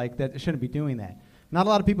 which is like, that I shouldn't be doing that. Not a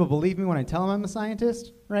lot of people believe me when I tell them I'm a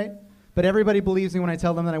scientist, right? But everybody believes me when I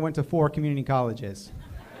tell them that I went to 4 community colleges.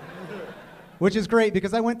 Which is great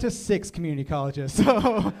because I went to 6 community colleges.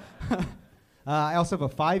 So I also have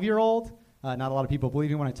a 5-year-old. Not a lot of people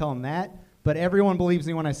believe me when I tell them that. But everyone believes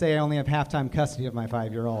me when I say I only have half-time custody of my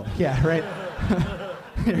 5-year-old. Yeah, right?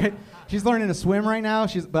 Right? She's learning to swim right now.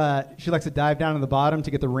 She likes to dive down to the bottom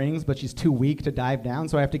to get the rings, but she's too weak to dive down,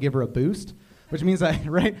 so I have to give her a boost. Which means I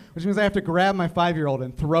have to grab my 5-year-old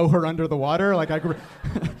and throw her under the water. Like I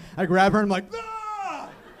grab her and I'm like, ah!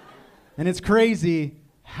 And it's crazy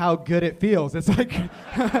how good it feels. It's like, it's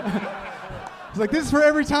like, this is for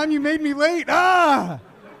every time you made me late. Ah!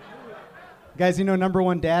 Guys, you know number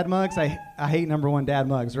 1 dad mugs? I hate number 1 dad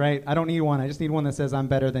mugs, right? I don't need one. I just need one that says I'm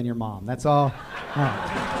better than your mom. That's all.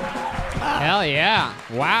 Hell yeah.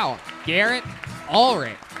 Wow. Garrett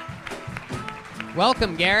Ulrich.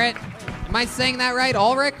 Welcome, Garrett. Am I saying that right?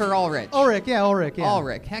 Ulrich or Ulrich? Ulrich, yeah, Ulrich, yeah.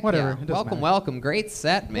 Ulrich, heck whatever. Yeah. Welcome. Great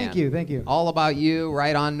set, man. Thank you. All about you,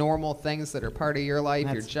 right on normal things that are part of your life,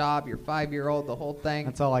 your job, your 5-year-old, the whole thing.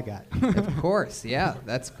 That's all I got. Of course, yeah,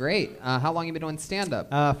 that's great. How long have you been doing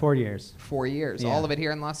stand-up? 4 years. 4 years. Yeah. All of it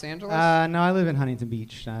here in Los Angeles? No, I live in Huntington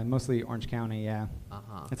Beach, mostly Orange County, yeah.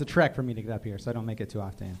 Uh-huh. It's a trek for me to get up here, so I don't make it too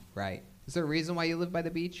often. Right. Is there a reason why you live by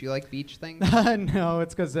the beach? You like beach things? No,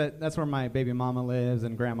 it's because that's where my baby mama lives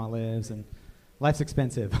and grandma lives, and life's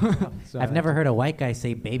expensive. So I've never heard a white guy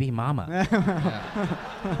say baby mama.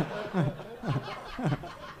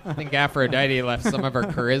 I think Aphrodite left some of her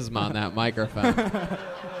charisma on that microphone.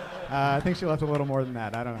 I think she left a little more than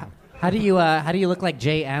that. I don't know. How do you look like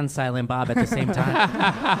Jay and Silent Bob at the same time?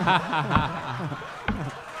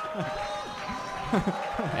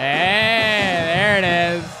 Hey, there it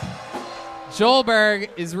is. Joelberg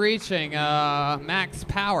is reaching max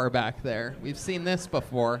power back there. We've seen this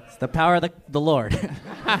before. It's the power of the Lord.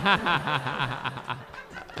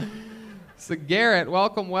 So Garrett,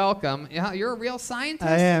 welcome. You're a real scientist?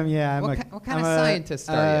 I am, yeah. What kind of scientist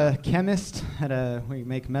are you? Chemist. We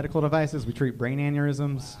make medical devices. We treat brain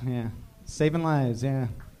aneurysms. Yeah. Saving lives, yeah.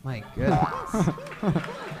 My goodness.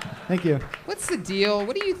 Thank you. What's the deal?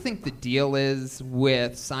 What do you think the deal is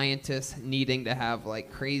with scientists needing to have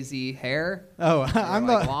like crazy hair? Oh, I'm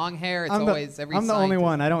like long hair. It's always every. I'm the only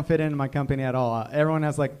one. I don't fit into my company at all. Everyone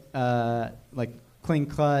has like clean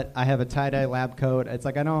cut. I have a tie-dye lab coat. It's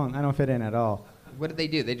like I don't fit in at all. What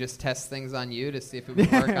do? They just test things on you to see if it would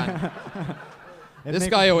work on. This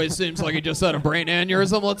guy always seems like he just had a brain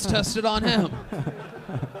aneurysm. Let's test it on him.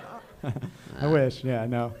 I wish. Yeah.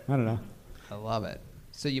 No. I don't know. I love it.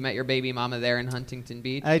 So you met your baby mama there in Huntington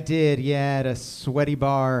Beach? I did, yeah, at a sweaty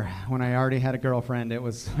bar when I already had a girlfriend. It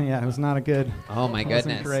was not a good. Oh my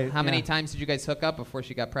goodness! Great. How many times did you guys hook up before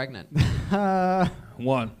she got pregnant?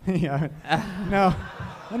 One. Yeah. No,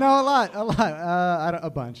 a lot. A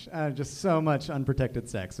bunch. Just so much unprotected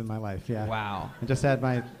sex in my life. Yeah. Wow. I just had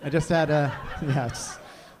just a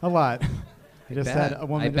lot. I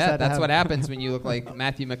bet that's what happens when you look like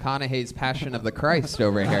Matthew McConaughey's Passion of the Christ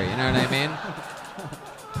over here. You know what I mean?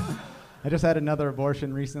 I just had another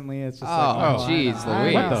abortion recently. It's just jeez,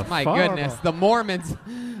 Louise. My goodness. The Mormons.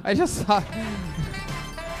 I just saw.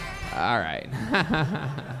 All right.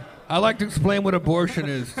 I like to explain what abortion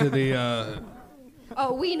is to the...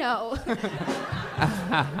 Oh, we know.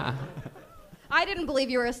 I didn't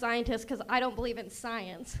believe you were a scientist because I don't believe in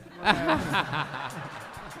science.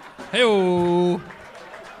 Hey-oh.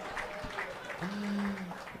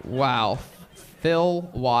 Wow. Phil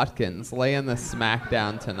Watkins laying the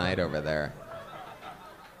smackdown tonight over there.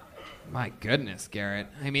 My goodness, Garrett.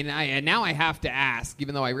 I mean, now I have to ask,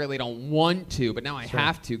 even though I really don't want to, but now I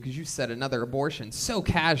have to because you said another abortion so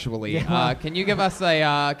casually. Yeah. Can you give us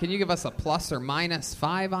a plus or minus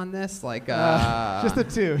 5 on this? Like just a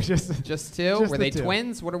 2. Just 2? Were they two.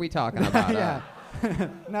 Twins? What are we talking about? Yeah.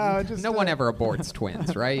 No, just no one ever aborts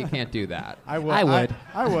twins, right? You can't do that. I would. I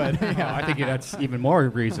would. Yeah. I think that's even more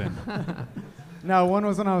reason. No, one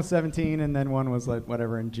was when I was 17, and then one was like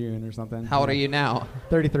whatever in June or something. How old are you now?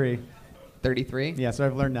 33. 33? Yeah, so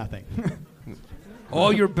I've learned nothing.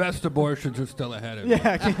 All your best abortions are still ahead of you.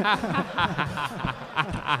 Yeah.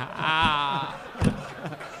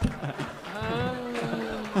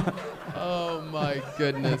 Oh my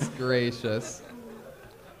goodness gracious.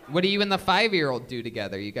 What do you and the 5-year-old do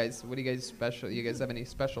together? What do you guys special? You guys have any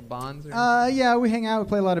special bonds? Or Yeah, we hang out, we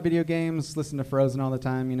play a lot of video games, listen to Frozen all the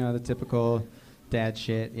time, you know, the typical dad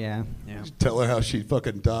shit, yeah. Just tell her how she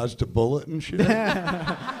fucking dodged a bullet and shit.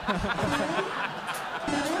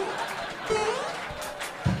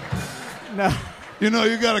 No. You know,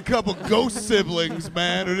 you got a couple ghost siblings,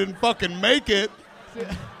 man, who didn't fucking make it.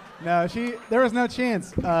 No, there was no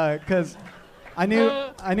chance, because I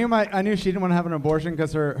knew she didn't want to have an abortion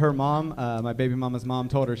because her mom, my baby mama's mom,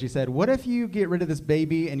 told her. She said, "What if you get rid of this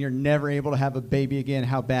baby and you're never able to have a baby again?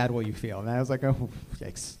 How bad will you feel?" And I was like, "Oh,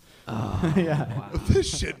 yikes!" Yeah. Wow.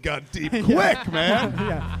 This shit got deep quick, man.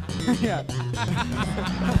 Yeah.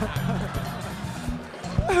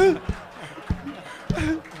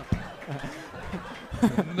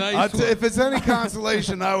 Nice. If it's any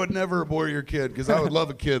consolation, I would never abort your kid because I would love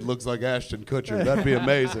a kid looks like Ashton Kutcher. That'd be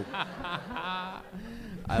amazing.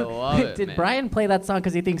 I love it. Did man. Brian play that song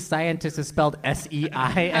because he thinks scientist is spelled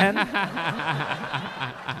S-E-I-N?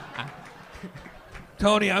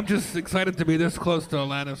 Tony, I'm just excited to be this close to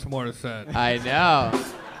Alanis Morissette. I know.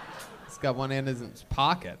 He's got one in his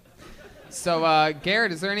pocket. So,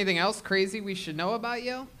 Garrett, is there anything else crazy we should know about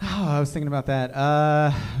you? Oh, I was thinking about that.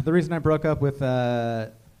 The reason I broke up with,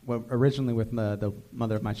 originally with the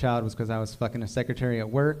mother of my child was because I was fucking a secretary at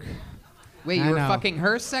work. Wait, you were fucking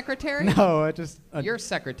her secretary? No, I just... Your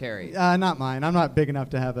secretary? Not mine. I'm not big enough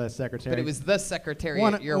to have a secretary. But it was the secretary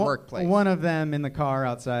at your workplace? One of them in the car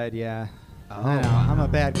outside, yeah. Oh. I know, I'm a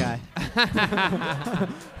bad guy.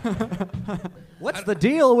 What's the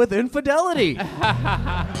deal with infidelity?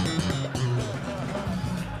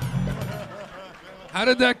 How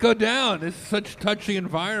did that go down? It's such a touchy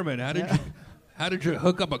environment. How did you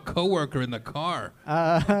hook up a coworker in the car?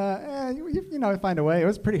 You know, I find a way. It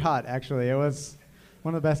was pretty hot, actually. It was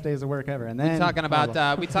one of the best days of work ever. And then we talking about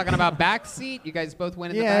backseat? You guys both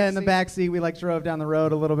went in the backseat? Yeah, in the backseat. We drove down the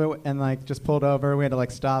road a little bit and just pulled over. We had to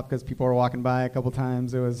stop because people were walking by a couple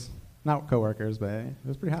times. It was not coworkers, but it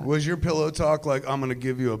was pretty hot. Was your pillow talk like, "I'm gonna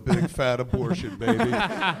give you a big fat abortion, baby"?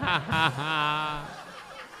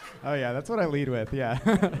 Oh yeah, that's what I lead with. Yeah.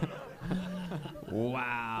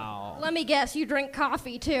 Wow. Let me guess, you drink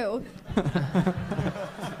coffee too.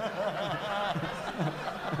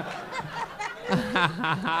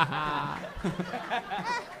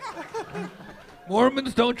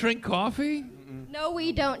 Mormons don't drink coffee? No,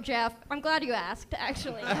 we don't, Jeff. I'm glad you asked,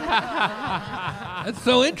 actually. That's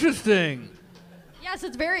so interesting. Yes,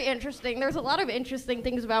 it's very interesting. There's a lot of interesting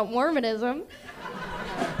things about Mormonism.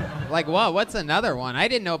 Like what? What's another one? I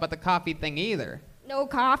didn't know about the coffee thing either. No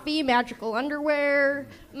coffee, magical underwear.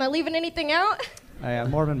 Am I leaving anything out? Oh, yeah,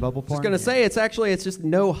 Mormon bubble porn. I was going to say, it's just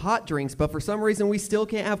no hot drinks, but for some reason we still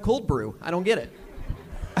can't have cold brew. I don't get it.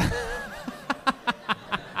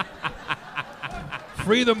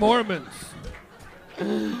 Free the Mormons.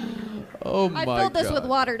 Oh, my God. I filled this with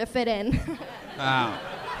water to fit in. Wow.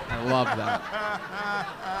 I love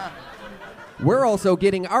that. We're also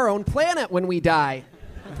getting our own planet when we die.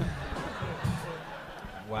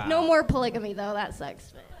 Wow. No more polygamy, though. That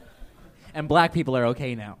sucks. And black people are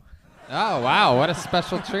okay now. Oh, wow. What a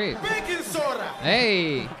special treat. Baking soda.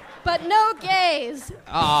 Hey. But no gays.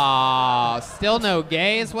 Aw, still no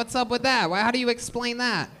gays? What's up with that? How do you explain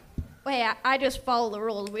that? Wait, I just follow the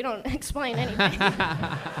rules. We don't explain anything.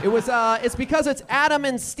 It's because it's Adam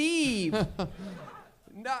and Steve.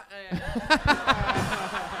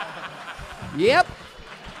 Yep.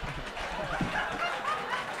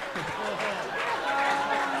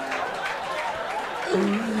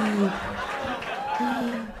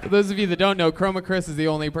 For those of you that don't know, Chroma Chris is the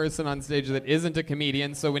only person on stage that isn't a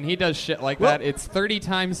comedian, so when he does shit like that, it's 30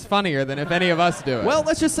 times funnier than if any of us do it. Well,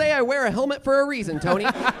 let's just say I wear a helmet for a reason, Tony.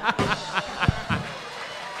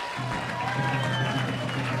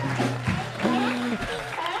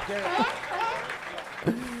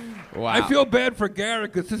 Wow. I feel bad for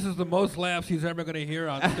Garrett because this is the most laughs he's ever going to hear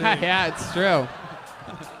on stage. Yeah, it's true.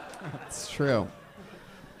 It's true.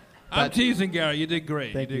 I'm teasing Garrett. You did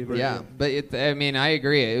great. Thank you. Yeah, but I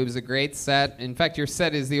agree. It was a great set. In fact, your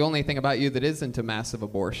set is the only thing about you that isn't a massive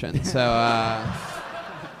abortion. So,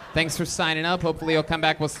 thanks for signing up. Hopefully you'll come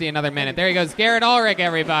back. We'll see you another minute. There he goes, Garrett Ulrich,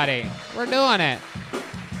 everybody. We're doing it.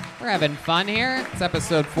 We're having fun here. It's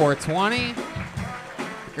episode 420.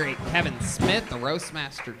 Great Kevin Smith, the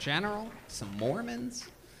Roastmaster General, some Mormons.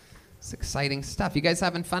 It's exciting stuff. You guys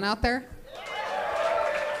having fun out there?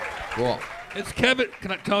 Cool. It's Kevin.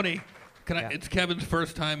 Tony, it's Kevin's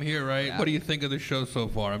first time here, right? Yeah. What do you think of the show so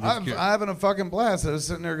far? I'm having a fucking blast. I was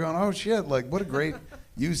sitting there going, oh shit, like what a great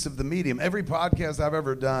use of the medium. Every podcast I've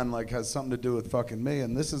ever done like has something to do with fucking me,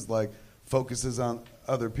 and this is like focuses on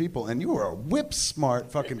other people. And you are a whip smart,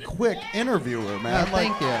 fucking quick interviewer, man. Oh,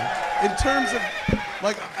 thank you. In terms of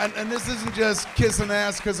like, and this isn't just kissing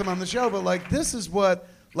ass because I'm on the show, but like this is what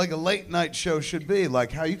like a late night show should be.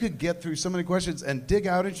 Like how you could get through so many questions and dig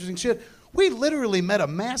out interesting shit. We literally met a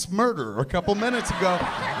mass murderer a couple minutes ago,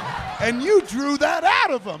 and you drew that out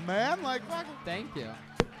of him, man. Like, fucking. Thank you.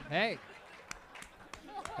 Hey.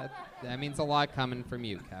 That means a lot coming from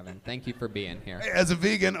you, Kevin. Thank you for being here. As a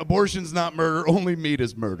vegan, abortion's not murder. Only meat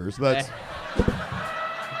is murder. So that's.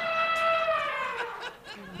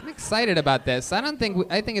 I'm excited about this. I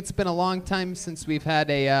think it's been a long time since we've had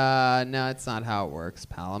a. No, it's not how it works,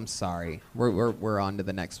 pal. I'm sorry. We're on to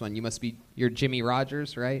the next one. You're Jimmy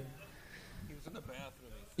Rogers, right?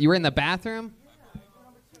 You were in the bathroom?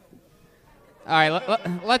 All right,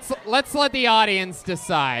 let's let the audience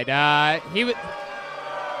decide. I'm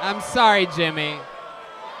sorry, Jimmy.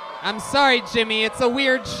 It's a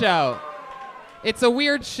weird show.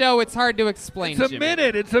 It's hard to explain, It's a Jimmy.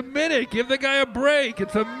 minute. It's a minute. Give the guy a break.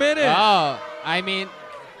 It's a minute. Oh, I mean...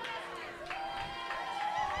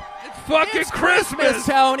 It's fucking Christmas,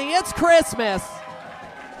 Tony. It's Christmas.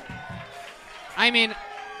 I mean...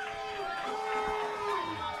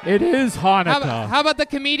 It is Hanukkah. How about the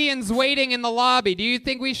comedians waiting in the lobby? Do you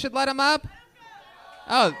think we should let them up?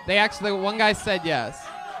 Oh, one guy said yes.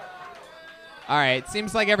 All right,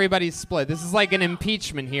 seems like everybody's split. This is like an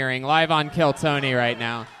impeachment hearing live on Kill Tony right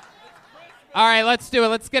now. All right, let's do it.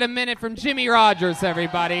 Let's get a minute from Jimmy Rogers,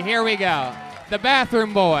 everybody. Here we go. The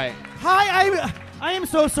bathroom boy. Hi, I am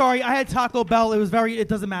so sorry. I had Taco Bell. It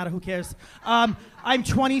doesn't matter. Who cares? I'm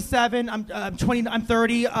 27. I'm 20. I'm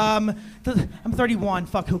 30. I'm 31.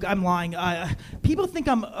 Fuck. I'm lying. People think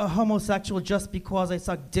I'm a homosexual just because I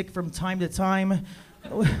suck dick from time to time,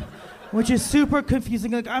 which is super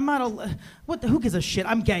confusing. Like I'm not a. Who gives a shit?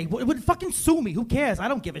 I'm gay. Would fucking sue me? Who cares? I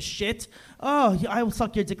don't give a shit. Oh, I will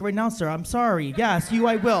suck your dick right now, sir. I'm sorry. Yes,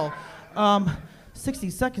 I will.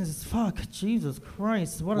 60 seconds is fuck. Jesus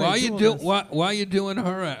Christ. What are Why are you doing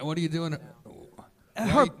her? What are you doing?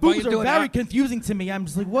 Her boobs are very confusing to me. I'm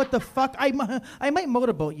just like, what the fuck? I might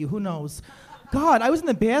motorboat you. Who knows? God, I was in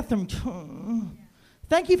the bathroom.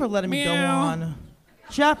 Thank you for letting me go on.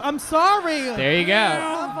 Jeff, I'm sorry. There you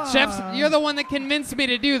go. Jeff, you're the one that convinced me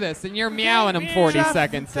to do this, and you're meowing him 40 Jeff,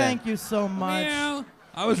 seconds in. Thank you so much. Meow.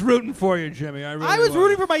 I was rooting for you, Jimmy. I was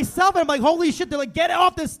rooting for myself, and I'm like, holy shit, they're like, get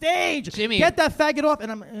off the stage. Jimmy. Get that faggot off.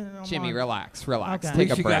 And I'm Jimmy, on. relax. Okay. Take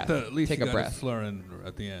a breath. At least Take you a got breath. a slur in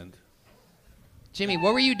at the end. Jimmy,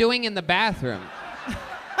 what were you doing in the bathroom?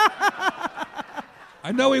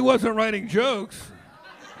 I know he wasn't writing jokes.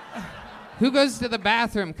 Who goes to the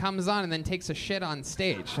bathroom, comes on, and then takes a shit on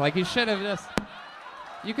stage? Like, you should have just...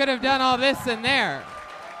 You could have done all this in there.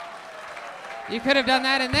 You could have done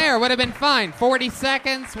that in there. Would have been fine. 40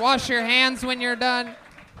 seconds. Wash your hands when you're done.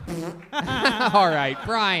 All right,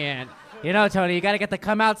 Brian. You know, Tony, you got to get the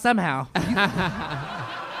come out somehow.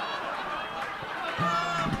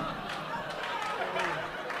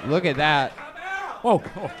 Look at that. Oh.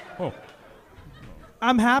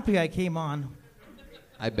 I'm happy I came on.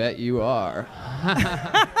 I bet you are.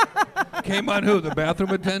 Came on who? The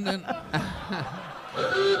bathroom attendant?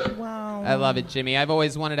 Wow. I love it, Jimmy. I've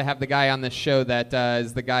always wanted to have the guy on the show that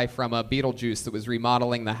is the guy from Beetlejuice that was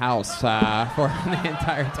remodeling the house for the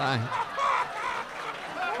entire time.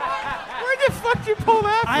 Where the fuck did you pull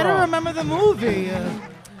that from? I don't remember the movie.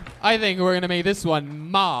 I think we're going to make this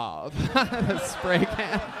one mauve. The spray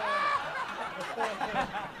can.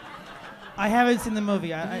 I haven't seen the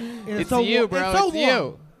movie. It's so you, bro. It's It's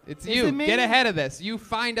you. It's Is you. it me? Get ahead of this. You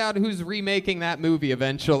find out who's remaking that movie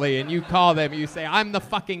eventually, and you call them. You say, I'm the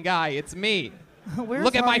fucking guy. It's me. Where's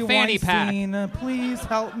Look at my Harvey fanny pack. Weinstein? Please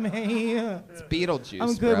help me. It's Beetlejuice,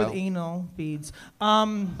 I'm good bro. with anal beads.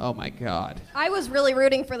 Oh, my God. I was really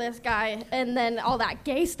rooting for this guy, and then all that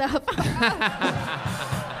gay stuff.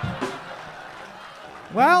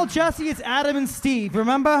 Well, Jesse, it's Adam and Steve.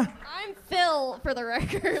 Remember? I'm Phil, for the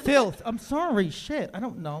record. Phil. I'm sorry. Shit. I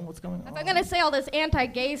don't know what's going on. If I'm gonna say all this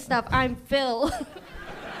anti-gay stuff, I'm Phil.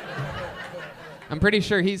 I'm pretty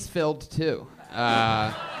sure he's filled too.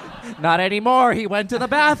 Not anymore. He went to the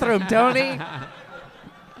bathroom, Tony.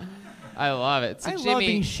 I love it. So I Jimmy, love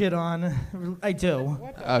being shit on. I do.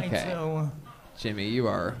 Okay. I do. Jimmy, you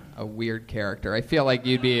are a weird character. I feel like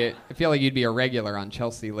you'd be a regular on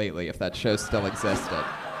Chelsea Lately if that show still existed.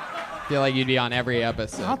 I feel like you'd be on every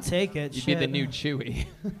episode. I'll take it. You'd be the new Chewie.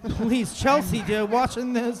 Please, Chelsea, dude,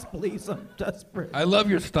 watching this, please, I'm desperate. I love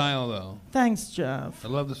your style, though. Thanks, Jeff. I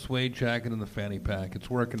love the suede jacket and the fanny pack. It's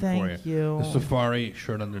working Thank for you. you. The safari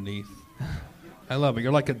shirt underneath. I love it.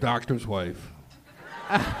 You're like a doctor's wife.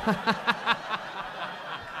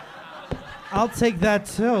 I'll take that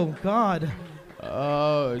too. God.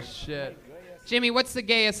 Oh, shit. Jimmy, what's the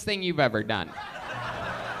gayest thing you've ever done?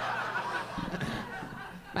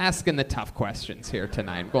 I'm asking the tough questions here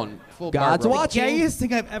tonight. I'm going full God's Barbara. watching. The gayest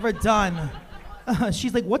thing I've ever done.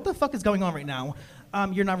 She's like, what the fuck is going on right now?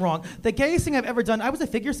 You're not wrong. The gayest thing I've ever done, I was a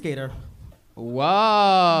figure skater.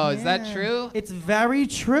 Whoa, is that true? It's very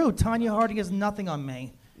true. Tanya Harding has nothing on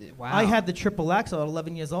me. Wow. I had the triple X at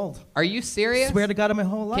 11 years old. Are you serious? Swear to God, in my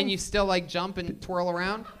whole life. Can you still like jump and twirl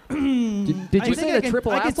around? Did you say a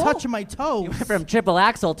triple I can asshole? touch my toes. You went from triple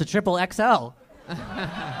axle to triple XL.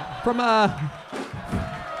 From I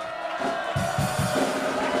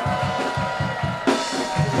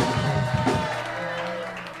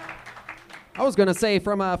was gonna say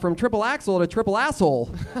from triple axle to triple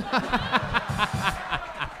asshole.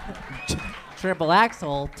 Triple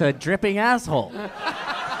axle to dripping asshole.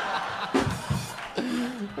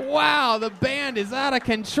 Wow, the band is out of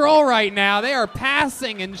control right now. They are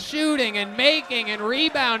passing and shooting and making and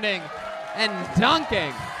rebounding and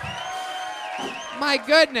dunking. My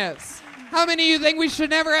goodness. How many of you think we should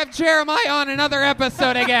never have Jeremiah on another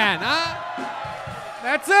episode again, huh?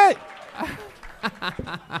 That's it.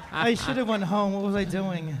 I should have went home. What was I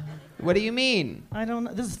doing? What do you mean? I don't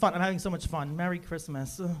know. This is fun. I'm having so much fun. Merry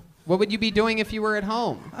Christmas. What would you be doing if you were at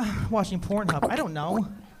home? Watching Pornhub. I don't know.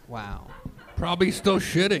 Wow. Probably still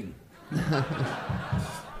shitting.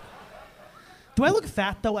 Do I look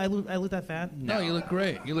fat, though? I look that fat? No, you look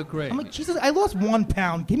great. You look great. I'm like, Jesus, I lost 1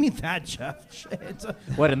 pound. Give me that, Jeff. Shit.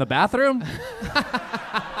 What, in the bathroom?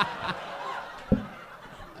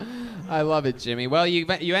 I love it, Jimmy. Well, you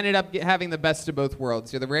ended up having the best of both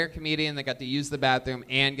worlds. You're the rare comedian that got to use the bathroom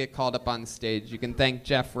and get called up on stage. You can thank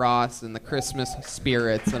Jeff Ross and the Christmas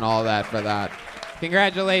spirits and all that for that.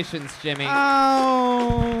 Congratulations, Jimmy.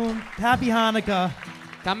 Oh, happy Hanukkah.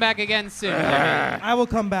 Come back again soon, Jimmy. I will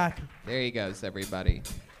come back. There he goes, everybody.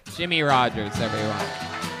 Jimmy Rogers, everyone.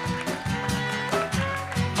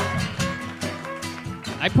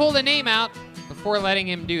 I pulled a name out before letting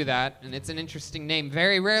him do that, and it's an interesting name.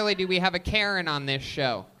 Very rarely do we have a Karen on this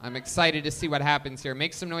show. I'm excited to see what happens here.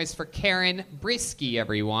 Make some noise for Karen Brisky,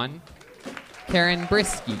 everyone. Karen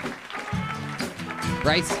Brisky.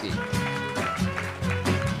 Brisky.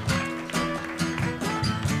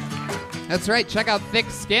 That's right. Check out Thick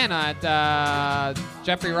Skin at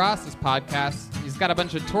Jeffrey Ross's podcast. He's got a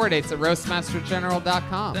bunch of tour dates at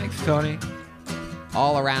roastmastergeneral.com. Thanks, Tony.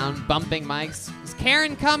 All around, bumping mics. Is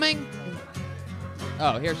Karen coming?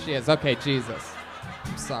 Oh, here she is. Okay, Jesus.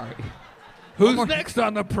 I'm sorry. Who's next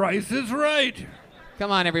on The Price is Right?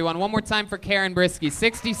 Come on, everyone. One more time for Karen Brisky.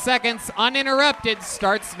 60 seconds uninterrupted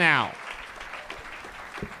starts now.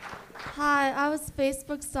 Hi, I was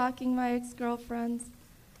Facebook stalking my ex-girlfriends.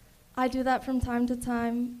 I do that from time to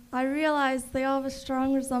time. I realized they all have a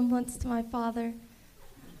strong resemblance to my father.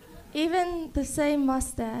 Even the same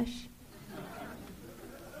mustache.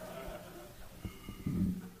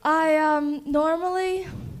 I normally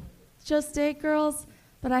just date girls,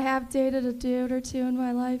 but I have dated a dude or two in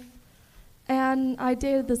my life. And I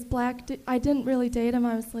dated this black dude. I didn't really date him.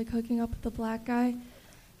 I was like hooking up with the black guy.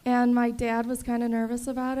 And my dad was kind of nervous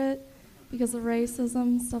about it because of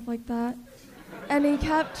racism, stuff like that. And he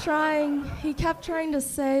kept trying to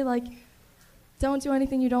say, like, don't do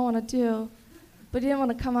anything you don't want to do. But he didn't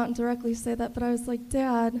want to come out and directly say that. But I was like,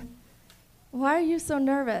 Dad, why are you so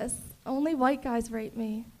nervous? Only white guys rape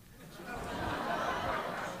me.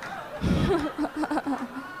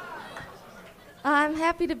 I'm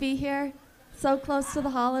happy to be here, so close to the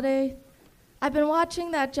holiday. I've been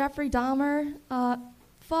watching that Jeffrey Dahmer.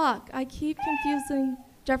 I keep confusing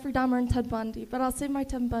Jeffrey Dahmer and Ted Bundy, but I'll save my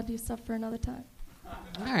Ted Bundy stuff for another time.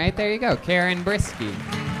 All right, there you go. Karen Brisky.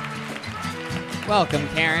 Welcome,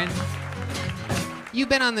 Karen. You've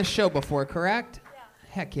been on the show before, correct?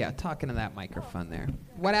 Heck yeah, talking to that microphone there.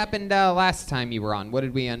 What happened last time you were on? What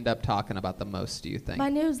did we end up talking about the most, do you think? My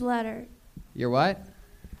newsletter. Your what?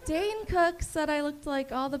 Dane Cook said I looked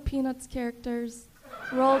like all the Peanuts characters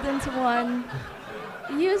rolled into one.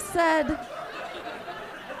 You said...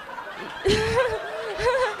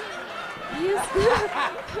 you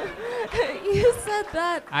said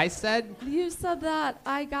that... I said? You said that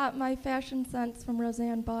I got my fashion sense from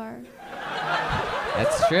Roseanne Barr.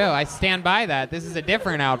 That's true. I stand by that. This is a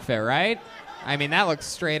different outfit, right? I mean, that looks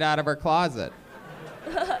straight out of her closet.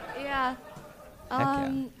 Yeah.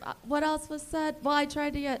 What else was said? Well, I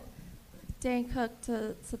tried to get Dane Cook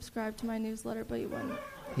to subscribe to my newsletter, but he wouldn't.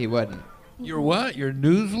 He wouldn't. Your what? Your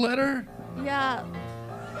newsletter? Yeah.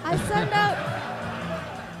 I send out...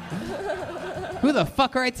 Who the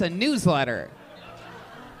fuck writes a newsletter?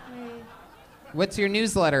 What's your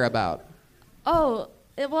newsletter about? Oh,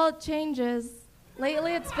 it changes.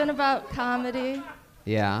 Lately, it's been about comedy.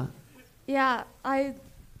 Yeah. Yeah,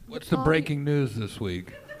 What's the breaking news this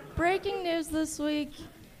week? Breaking news this week.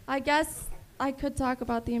 I guess I could talk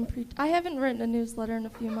about the I haven't written a newsletter in a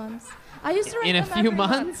few months. I used to write in a them few every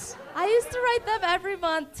months? month. I used to write them every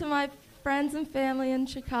month to my friends and family in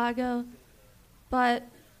Chicago, but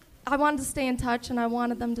I wanted to stay in touch and I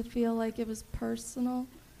wanted them to feel like it was personal.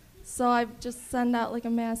 So I just send out like a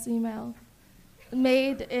mass email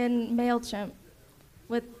made in MailChimp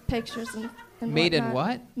with pictures and Made in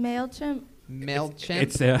whatnot. what? MailChimp.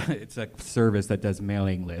 MailChimp? It's a service that does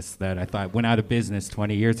mailing lists that I thought went out of business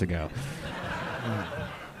 20 years ago.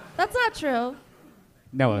 That's not true.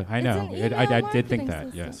 No, I know. It's an I email did think marketing that,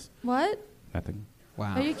 system. yes. What? Nothing.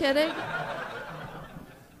 Wow. Are you kidding?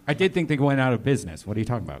 I did think they went out of business. What are you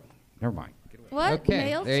talking about? Never mind. What?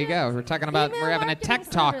 Okay, there you go. We're talking about, Email we're having a marketing tech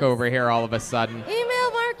talk service. over here all of a sudden.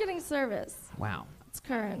 Email marketing service. Wow. It's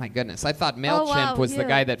current. My goodness. I thought MailChimp wow, was the you.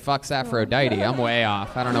 guy that fucks Aphrodite. I'm way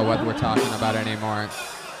off. I don't know what we're talking about anymore.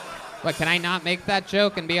 What, can I not make that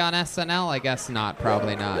joke and be on SNL? I guess not.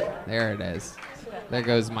 Probably not. There it is. There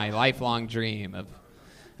goes my lifelong dream of...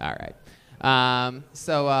 All right.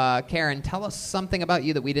 So, Karen, tell us something about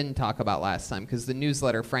you that we didn't talk about last time, because the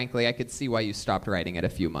newsletter, frankly, I could see why you stopped writing it a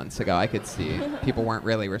few months ago. I could see people weren't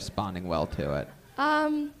really responding well to it.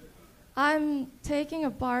 I'm taking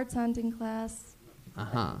a bartending class.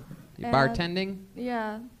 Uh-huh. You And- bartending?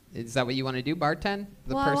 Yeah. Is that what you want to do, bartend?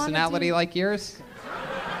 The Well, I wanna personality do- like yours?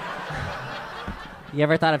 You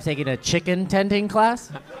ever thought of taking a chicken tending class?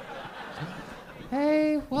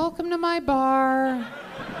 Hey, welcome to my bar.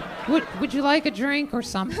 Would you like a drink or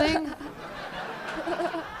something?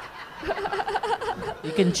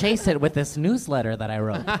 You can chase it with this newsletter that I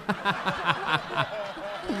wrote.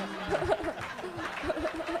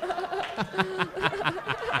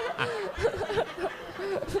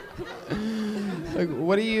 Like,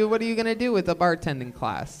 what are you gonna do with the bartending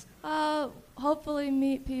class? Hopefully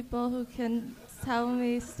meet people who can tell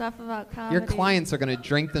me stuff about comedy. Your clients are gonna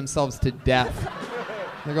drink themselves to death.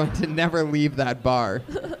 They're going to never leave that bar.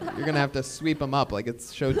 You're gonna have to sweep them up like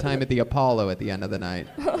it's showtime at the Apollo at the end of the night.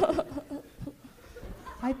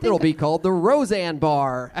 It'll be called the Roseanne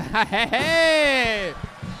Bar. Hey!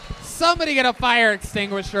 Somebody get a fire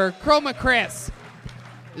extinguisher. Chroma Chris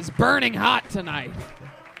is burning hot tonight.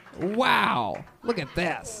 Wow. Look at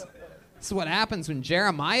this. This is what happens when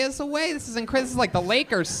Jeremiah's away. This is incredible. This is like the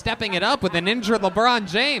Lakers stepping it up with an injured LeBron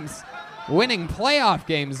James. Winning playoff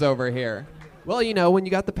games over here. Well, you know, when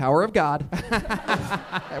you got the power of God.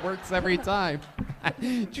 That works every time.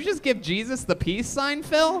 Did you just give Jesus the peace sign,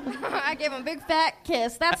 Phil? I gave him a big fat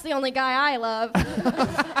kiss. That's the only guy I love.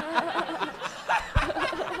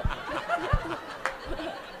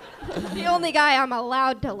 The only guy I'm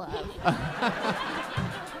allowed to love.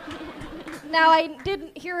 Now, I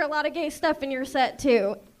did hear a lot of gay stuff in your set,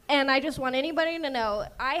 too. And I just want anybody to know,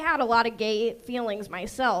 I had a lot of gay feelings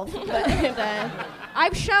myself. But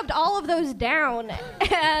I've shoved all of those down,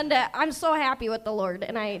 and I'm so happy with the Lord.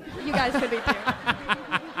 And you guys could be, too.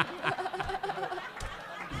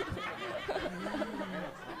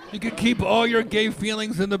 You could keep all your gay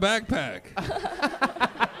feelings in the backpack.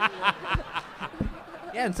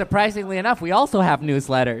 Yeah, and surprisingly enough, we also have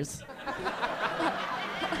newsletters.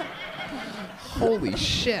 Holy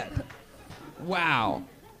shit. Wow.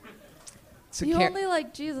 So You only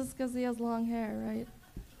like Jesus because he has long hair, right?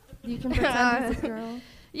 You can pretend he's a girl.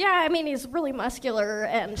 Yeah, I mean, he's really muscular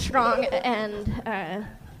and strong, and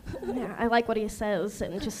yeah, I like what he says,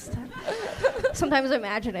 and just sometimes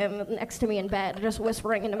imagine him next to me in bed, just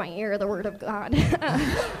whispering into my ear the word of God.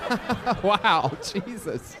 Wow,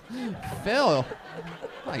 Jesus. Phil.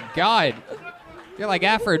 My God. You're like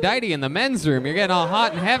Aphrodite in the men's room. You're getting all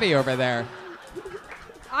hot and heavy over there.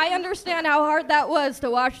 I understand how hard that was to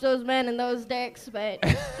watch those men and those dicks, but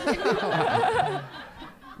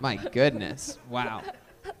My goodness. Wow.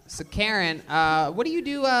 So Karen, what do you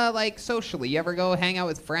do like socially? You ever go hang out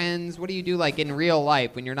with friends? What do you do like in real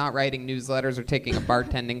life when you're not writing newsletters or taking a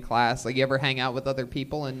bartending class? Like you ever hang out with other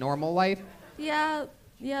people in normal life? Yeah,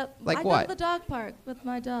 yep. Like I what? go to the dog park with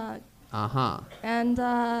my dog. Uh-huh. And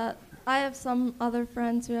I have some other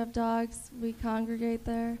friends who have dogs. We congregate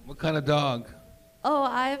there. What kind of dog? Oh,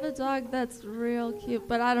 I have a dog that's real cute,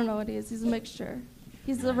 but I don't know what he is. He's a mixture.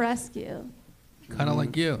 He's a rescue. Kind of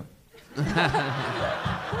like you.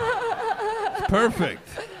 Perfect.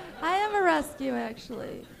 I am a rescue,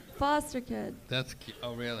 actually. Foster kid. That's cute.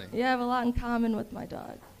 Oh, really? Yeah, I have a lot in common with my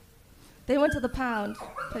dog. They went to the pound,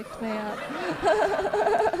 picked me up.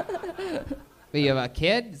 But you have a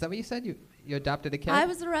kid? Is that what you said? You adopted a kid? I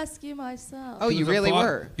was a rescue myself. Oh, you really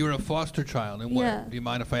were? You were a foster child. And what? Yeah. Do you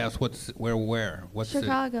mind if I ask where? What's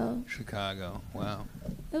Chicago. Chicago. Wow.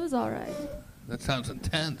 It was all right. That sounds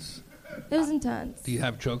intense. It was intense. Do you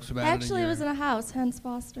have jokes about Actually, it? it was in a house, hence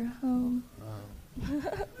foster home.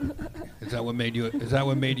 Is that what made you?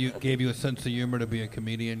 Gave you a sense of humor to be a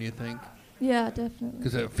comedian? You think? Yeah, definitely.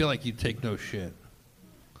 Because I feel like you take no shit.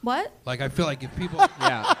 What? Like I feel like if people,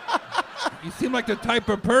 yeah, you seem like the type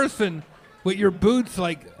of person with your boots,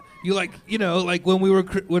 like you like, you know, like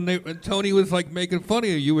when Tony was like making fun of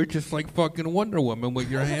you, you were just like fucking Wonder Woman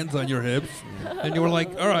with your hands on your hips, and you were like,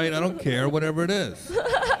 all right, I don't care, whatever it is.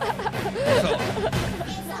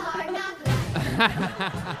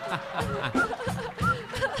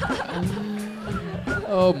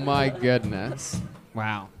 Oh my goodness.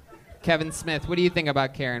 Wow. Kevin Smith, what do you think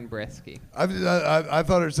about Karen Brisky? I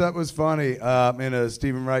thought her set was funny in a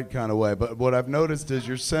Stephen Wright kind of way, but what I've noticed is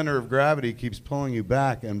your center of gravity keeps pulling you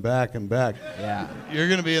back and back and back. Yeah. You're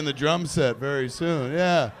going to be in the drum set very soon.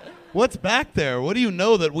 Yeah. What's back there? What do you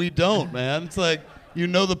know that we don't, man? It's like you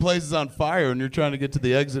know the place is on fire and you're trying to get to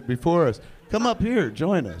the exit before us. Come up here.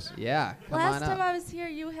 Join us. Yeah. Last time I was here,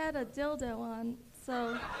 you had a dildo on,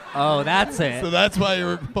 so... Oh, that's it. So that's why you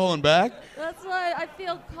were pulling back? That's why I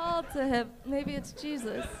feel called to him. Maybe it's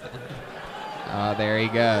Jesus. Oh, there he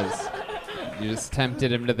goes. You just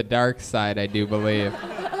tempted him to the dark side, I do believe.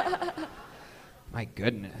 My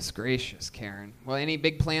goodness gracious, Karen. Well, any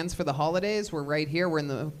big plans for the holidays? We're right here. We're in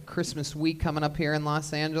the Christmas week coming up here in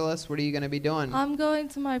Los Angeles. What are you going to be doing? I'm going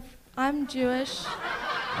to I'm Jewish.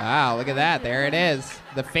 Wow, look at that. There it is.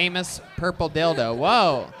 The famous purple dildo.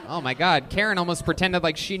 Whoa. Oh, my God. Karen almost pretended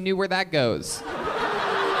like she knew where that goes.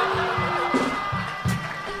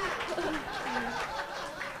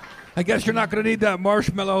 I guess you're not going to need that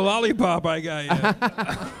marshmallow lollipop I got you.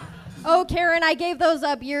 Oh, Karen, I gave those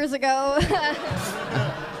up years ago.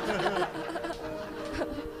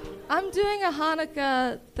 I'm doing a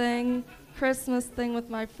Hanukkah thing, Christmas thing with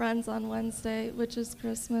my friends on Wednesday, which is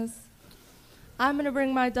Christmas. I'm going to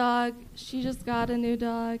bring my dog. She just got a new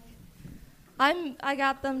dog. I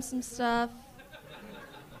got them some stuff.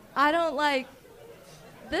 I don't like...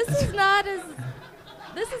 This is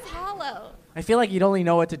hollow. I feel like you'd only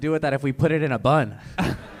know what to do with that if we put it in a bun.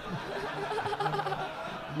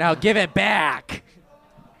 Now give it back.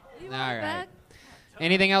 All right.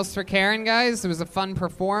 Anything else for Karen, guys? It was a fun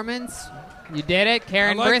performance. You did it.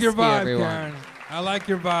 Karen I like Brisky, your vibe, everyone. Karen. I like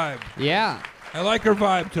your vibe. Yeah. I like her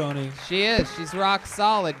vibe, Tony. She is. She's rock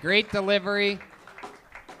solid. Great delivery.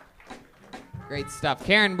 Great stuff.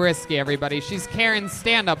 Karen Brisky, everybody. She's Karen's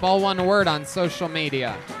stand-up, all one word on social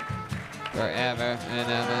media. Forever and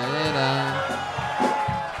ever and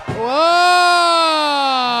ever.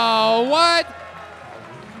 Whoa! What?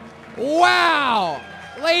 Wow!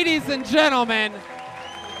 Ladies and gentlemen,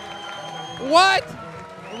 what?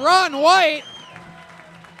 Ron White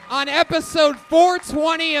on episode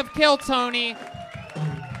 420 of Kill Tony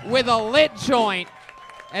with a lit joint,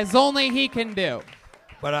 as only he can do.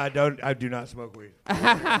 But I do not smoke weed.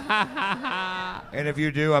 And if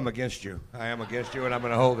you do, I'm against you. I am against you, and I'm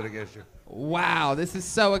going to hold it against you. Wow, this is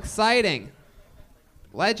so exciting.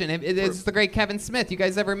 Legend. It's the great Kevin Smith. You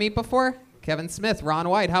guys ever meet before? Kevin Smith, Ron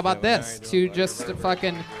White. How about this? Two just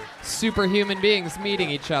fucking superhuman beings meeting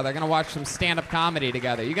each other. Gonna watch some stand-up comedy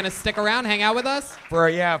together. You gonna stick around, hang out with us? For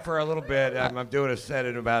a little bit. I'm doing a set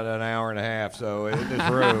in about an hour and a half, so in this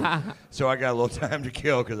room. So I got a little time to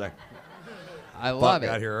kill because I love it.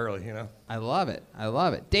 Got here early, you know. I love it. I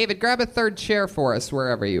love it. David, grab a third chair for us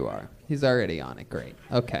wherever you are. He's already on it. Great.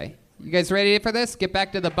 Okay. You guys ready for this? Get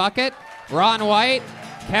back to the bucket. Ron White,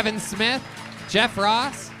 Kevin Smith, Jeff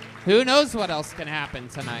Ross. Who knows what else can happen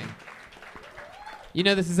tonight? You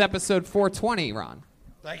know this is episode 420, Ron.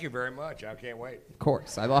 Thank you very much. I can't wait. Of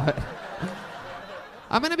course. I love it.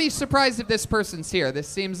 I'm gonna be surprised if this person's here. This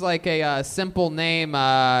seems like a simple name.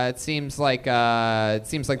 It seems like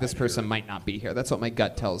this person might not be here. That's what my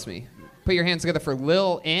gut tells me. Put your hands together for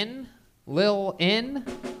Lil-In. Lil-In.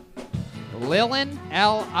 Lilin.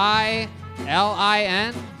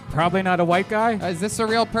 Lilin. Probably not a white guy. Is this a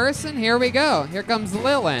real person? Here we go. Here comes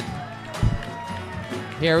Lilin.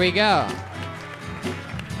 Here we go.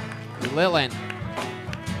 Lilin.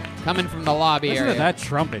 Coming from the lobby Listen area. to that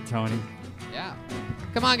trumpet, Tony. Yeah.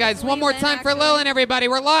 Come on, guys. One more time for Lilin, everybody.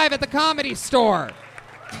 We're live at the Comedy Store.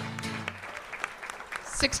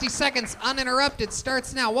 60 seconds uninterrupted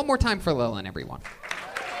starts now. One more time for Lilin, everyone.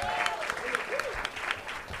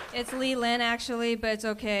 It's Lee Lin, actually, but it's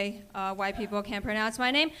okay. White people can't pronounce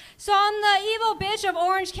my name. So I'm the evil bitch of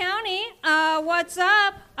Orange County. What's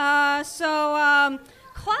up?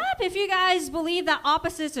 Clap if you guys believe that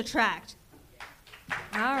opposites attract.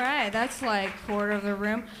 All right, that's like quarter of the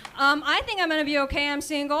room. I think I'm going to be okay I'm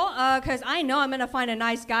single, because I know I'm going to find a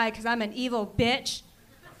nice guy because I'm an evil bitch.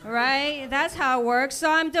 Right? That's how it works. So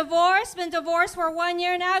I'm divorced. Been divorced for 1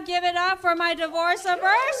 year now. Give it up for my divorce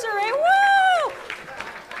anniversary. Woo!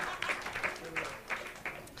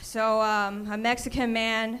 So a Mexican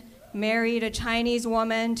man married a Chinese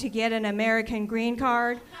woman to get an American green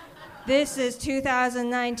card. This is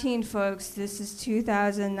 2019, folks. This is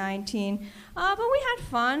 2019. But we had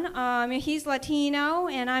fun. He's Latino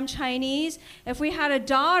and I'm Chinese. If we had a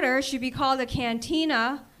daughter, she'd be called a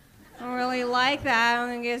Cantina. I don't really like that. I don't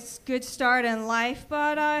think it's a good start in life.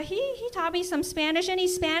 But he taught me some Spanish. Any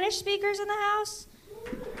Spanish speakers in the house?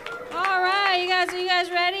 All right, you guys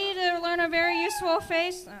ready to learn a very useful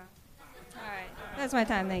phrase? Oh. All right, that's my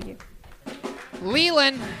time. Thank you.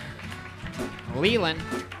 Leland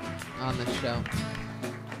on the show.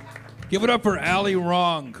 Give it up for Ali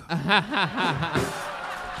Wrong.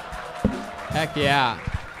 Heck yeah.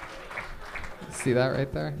 See that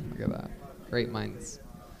right there? Look at that. Great minds.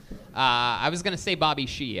 I was going to say Bobby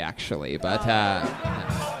Shee, actually, but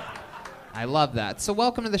I love that. So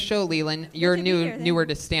welcome to the show, Leland. You're newer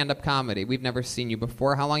to stand-up comedy. We've never seen you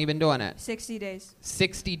before. How long you been doing it? 60 days.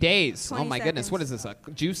 60 days. 20 Oh, my goodness. seconds. What is this, a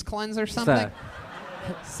juice cleanse or something?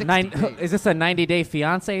 Is this a 90-day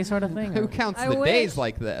fiance sort of thing? Who counts the days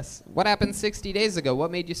like this? What happened 60 days ago? What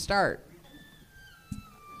made you start?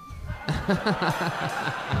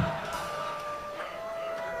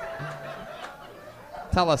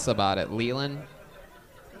 Tell us about it, Leland.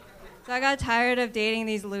 So I got tired of dating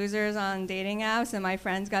these losers on dating apps, and my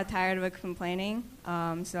friends got tired of it complaining.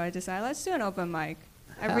 So I decided, let's do an open mic.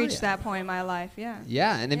 I've Hell reached yeah. that point in my life, yeah.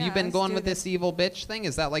 Yeah, and have you been let's going do with this evil bitch thing?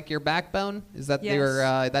 Is that like your backbone? Is that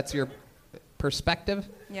Yes. that's your perspective?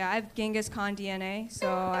 Yeah, I have Genghis Khan DNA,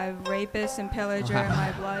 so I have rapist and pillager in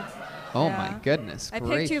my blood. Oh Yeah. my goodness, I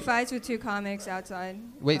great. picked 2 fights with 2 comics outside.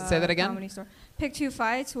 Wait, say that again? Comedy store. Picked 2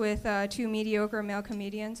 fights with 2 mediocre male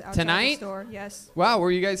comedians outside Tonight? the store. Yes. Wow, what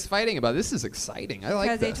were you guys fighting about? This is exciting. I like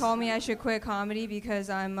Because this. they told me I should quit comedy because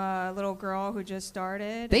I'm a little girl who just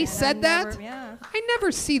started. They and said I that? never- yeah. I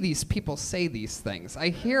never see these people say these things. I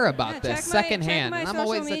hear about Yeah, this check secondhand. My, and check I'm my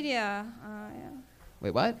always social like- media. Yeah.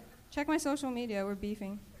 Wait, what? Check my social media. We're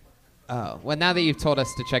beefing. Oh, well, now that you've told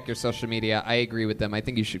us to check your social media, I agree with them. I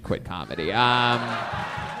think you should quit comedy.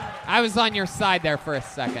 I was on your side there for a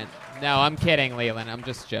second. No, I'm kidding, Leland. I'm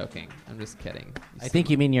just joking. I'm just kidding. I think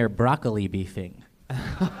you mean your broccoli beefing.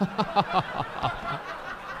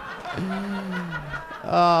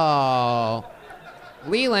 Oh.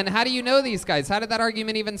 Leland, how do you know these guys? How did that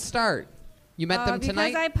argument even start? You met them tonight?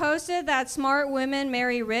 Because I posted that smart women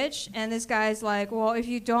marry rich, and this guy's like, well, if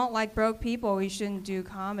you don't like broke people, you shouldn't do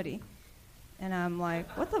comedy. And I'm like,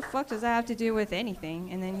 what the fuck does that have to do with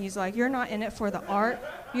anything? And then he's like, you're not in it for the art.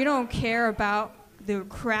 You don't care about the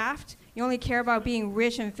craft. You only care about being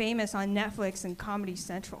rich and famous on Netflix and Comedy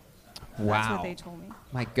Central. Wow. That's what they told me.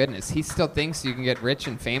 My goodness, he still thinks you can get rich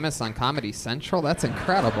and famous on Comedy Central? That's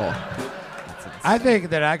incredible. I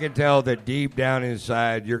think that I can tell that deep down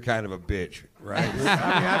inside you're kind of a bitch, right?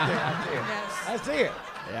 I see it.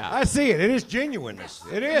 Yeah. I see it. It is genuineness.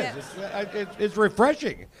 It is. Yes. It's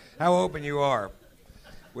refreshing how open you are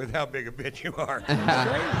with how big a bitch you are. It's crazy.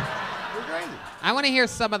 You're crazy. I want to hear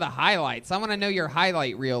some of the highlights. I want to know your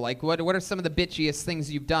highlight reel. Like, what are some of the bitchiest things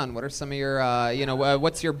you've done? What are some of your,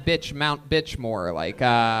 what's your bitch Mount Bitchmore? Like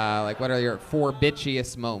what are your 4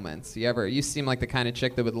 bitchiest moments? You seem like the kind of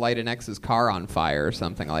chick that would light an ex's car on fire or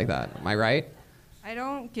something like that. Am I right? I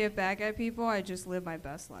don't give back at people. I just live my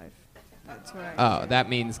best life. That's what I Oh, that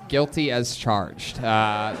means guilty as charged.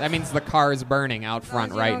 That means the car is burning out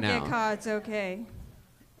front right now. Don't now. get caught, it's okay.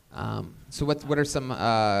 So what are some,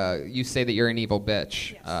 you say that you're an evil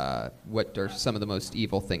bitch. What are some of the most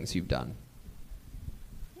evil things you've done?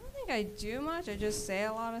 I do much. I just say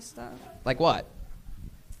a lot of stuff. Like what?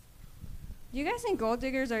 You guys think gold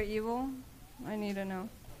diggers are evil? I need to know.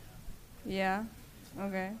 Yeah.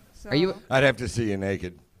 Okay. So Are you? I'd have to see you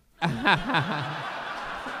naked. You're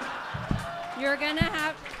gonna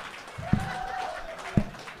have.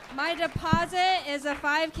 My deposit is a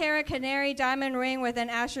 5-carat canary diamond ring with an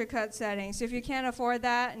Asher cut setting. So if you can't afford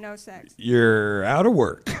that, no sex. You're out of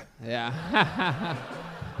work. Yeah.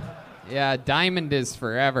 Yeah, diamond is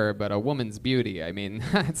forever, but a woman's beauty, I mean,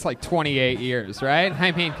 it's like 28 years, right?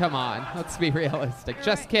 I mean, come on. Let's be realistic.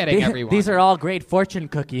 Just kidding, everyone. These are all great fortune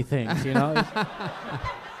cookie things, you know?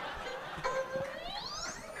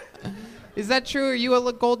 Is that true? Are you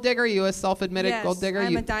a gold digger? Are you a self-admitted Yes, gold digger?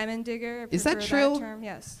 I'm a diamond digger. I Is that prefer true? term,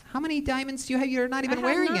 yes. How many diamonds do you have? You're not I even have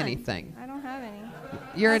wearing none. anything. I don't have any.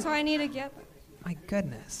 You're That's an- why I need to get them. My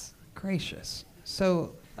goodness gracious.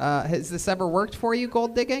 So, has this ever worked for you,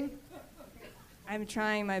 gold digging? I'm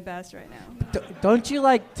trying my best right now. Don't you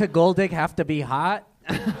like to gold dig have to be hot?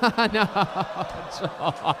 No.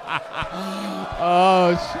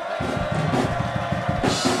 Oh,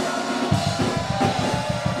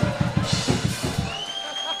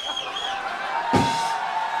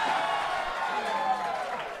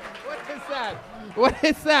 What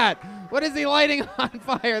is that? What is he lighting on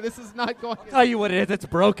fire? This is not going. I'll tell you what it is. It's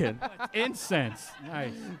broken. Incense.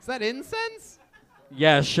 Nice. Is that incense?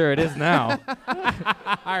 Yeah, sure, it is now. All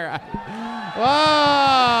right. Whoa.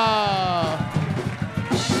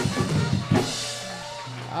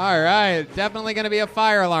 All right. Definitely going to be a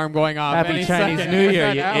fire alarm going off. Happy any Chinese second. New Put Year,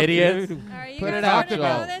 that you out, idiots. dude. All right, you Put guys it out, already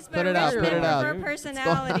know Joel. this, but Put it out. rich Put it men out. prefer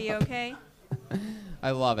personality, okay?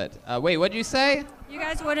 I love it. Wait, what'd you say? You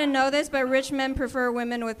guys wouldn't know this, but rich men prefer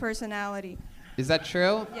women with personality. Is that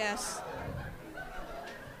true? Yes.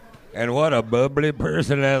 And what a bubbly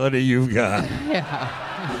personality you've got.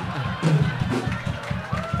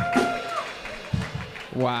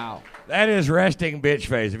 Wow. That is resting bitch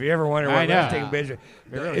face. If you ever wonder I what know. resting bitch It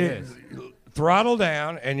really is. Throttle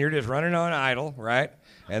down, and you're just running on idle, right?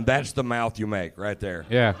 And that's the mouth you make right there.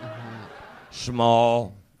 Yeah.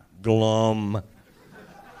 Small, glum.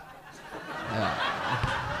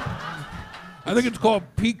 I think it's called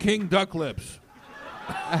Peking duck lips.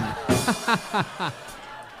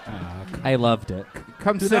 I loved it.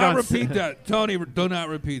 Come Do sit not on. repeat that. Tony, do not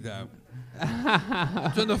repeat that.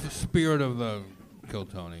 It's in the spirit of the Kill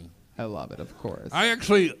Tony. I love it, of course. I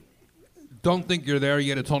actually don't think you're there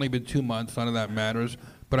yet. It's only been 2 months. None of that matters.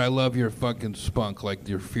 But I love your fucking spunk, like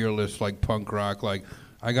your fearless, like punk rock. Like,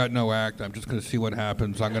 I got no act. I'm just going to see what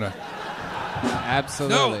happens. I'm going to...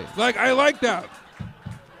 Absolutely. No, like, I like that.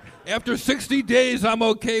 After 60 days, I'm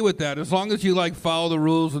okay with that. As long as you, like, follow the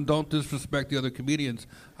rules and don't disrespect the other comedians.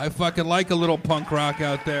 I fucking like a little punk rock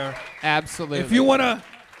out there. Absolutely. If you want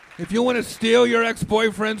to steal your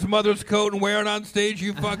ex-boyfriend's mother's coat and wear it on stage,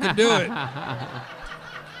 you fucking do it.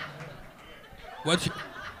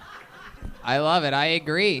 I love it. I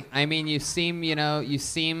agree. I mean, you seem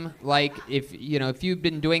like if you've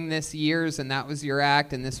been doing this years and that was your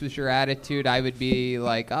act and this was your attitude, I would be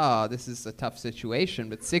like, oh, this is a tough situation.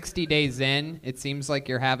 But 60 days in, it seems like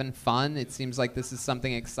you're having fun. It seems like this is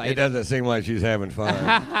something exciting. It doesn't seem like she's having fun.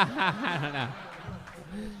 I don't know.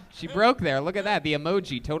 She broke there. Look at that. The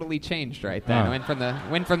emoji totally changed right then. Oh.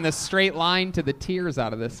 Went from the straight line to the tears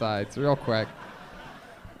out of the sides real quick.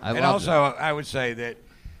 And also, I would say that,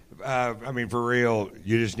 I mean, for real,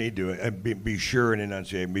 you just need to be sure and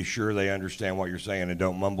enunciate. Be sure they understand what you're saying and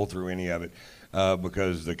don't mumble through any of it,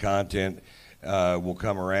 because the content will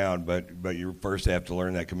come around. But you first have to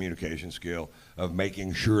learn that communication skill of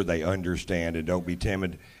making sure they understand and don't be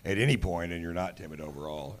timid at any point, and you're not timid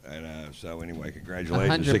overall. And so anyway,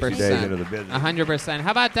 congratulations, 60 days into the business. 100%.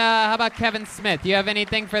 How about Kevin Smith? You have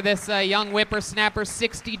anything for this young whippersnapper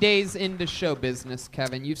 60 days into show business,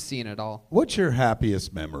 Kevin? You've seen it all. What's your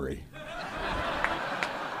happiest memory?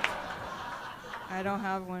 I don't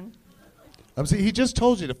have one. He just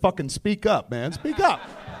told you to fucking speak up, man. Speak up.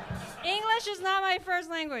 English is not my first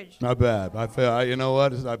language. Not bad. I feel, you know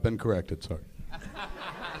what? I've been corrected. Sorry.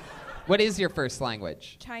 What is your first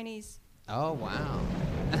language? Chinese. Oh, wow.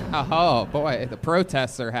 Oh, boy. The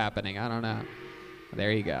protests are happening. I don't know.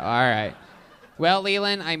 There you go. All right. Well,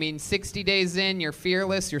 Leland, I mean, 60 days in, you're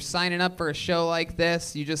fearless. You're signing up for a show like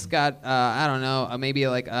this. You just got, I don't know, maybe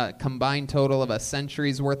like a combined total of a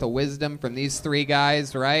century's worth of wisdom from these three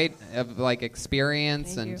guys, right? Of like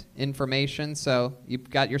experience and information. So you've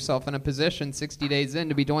got yourself in a position 60 days in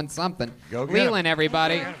to be doing something. Go get 'em. Leland,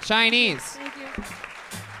 everybody. Chinese. Thank you.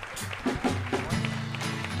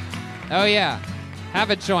 Oh, yeah. Have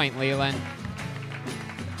a joint, Leland.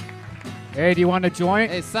 Hey, do you want a joint?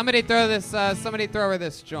 Hey, somebody throw this. Somebody throw her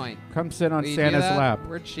this joint. Come sit on Will you do Santa's that? lap.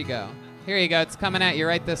 Where'd she go? Here you go. It's coming at you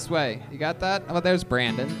right this way. You got that? Oh, there's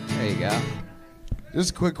Brandon. There you go.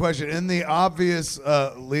 Just a quick question. In the obvious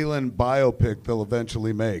Leland biopic they'll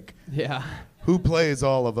eventually make, Yeah. who plays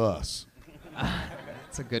all of us?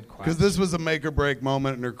 That's a good question. Because this was a make or break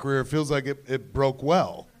moment in her career. It feels like it broke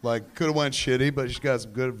well. Like, could have went shitty, but she got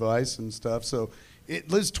some good advice and stuff. So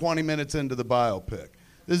Liz 20 minutes into the biopic.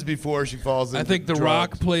 This is before she falls into I think The drugs.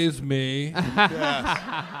 Rock plays me. Yes.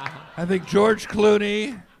 I think George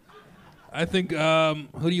Clooney. I think,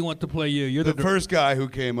 who do you want to play you? You're The first guy who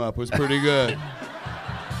came up was pretty good.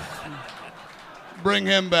 Bring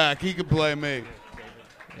him back. He could play me.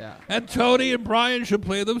 Yeah. And Tony and Brian should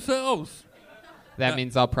play themselves. That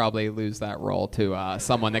means I'll probably lose that role to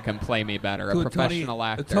someone that can play me better, a To professional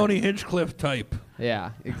actor. A Tony Hinchcliffe type.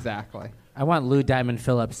 Yeah, exactly. I want Lou Diamond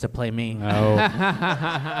Phillips to play me.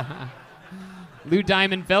 Lou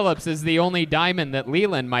Diamond Phillips is the only diamond that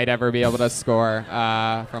Leland might ever be able to score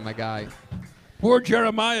from a guy. Poor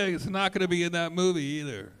Jeremiah is not going to be in that movie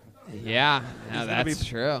either. Yeah, no, He's gonna that's be-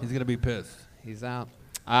 true. He's going to be pissed. He's out.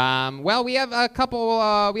 Well, we have a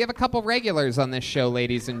couple. We have a couple regulars on this show,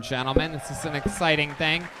 ladies and gentlemen. This is an exciting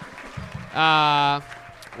thing.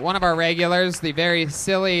 One of our regulars, the very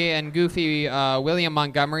silly and goofy William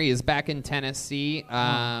Montgomery, is back in Tennessee.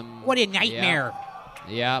 What a nightmare.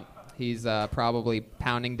 Yep. He's probably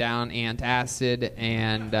pounding down antacid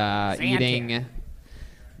and eating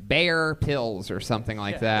bear pills or something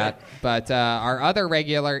like that. But our other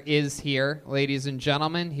regular is here, ladies and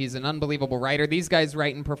gentlemen. He's an unbelievable writer. These guys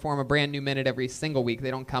write and perform a brand new minute every single week.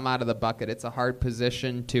 They don't come out of the bucket. It's a hard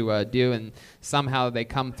position to do, and somehow they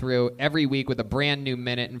come through every week with a brand new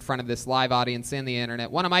minute in front of this live audience and the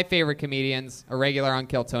internet. One of my favorite comedians, a regular on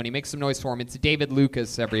Kill Tony. Make some noise for him. It's David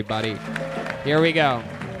Lucas, everybody. Here we go.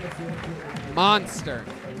 Monster.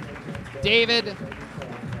 David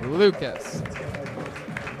Lucas.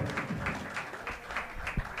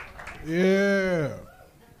 Yeah.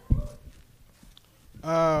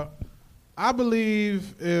 I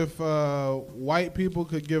believe if white people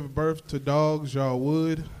could give birth to dogs, y'all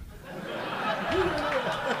would.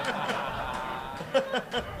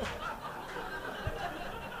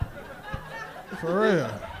 For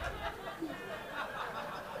real.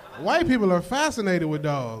 White people are fascinated with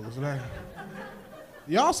dogs. Like,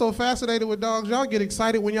 y'all so fascinated with dogs, y'all get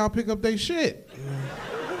excited when y'all pick up their shit.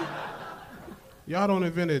 Y'all don't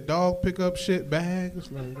invent dog pickup shit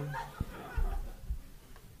bags. Like,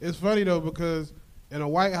 it's funny though because in a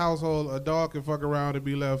white household, a dog can fuck around and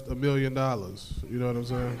be left $1 million. You know what I'm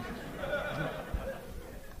saying?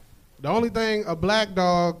 The only thing a black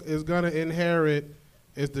dog is gonna inherit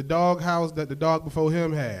is the dog house that the dog before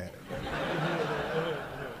him had.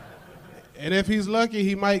 And if he's lucky,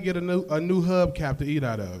 he might get a new hubcap to eat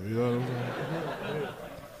out of. You know what I'm saying?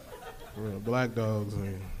 Well, black dogs,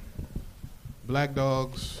 man. Black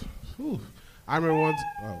dogs. Whew. I remember once.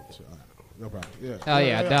 Oh, no problem. Yeah. Hell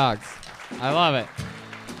yeah, dogs. I love it.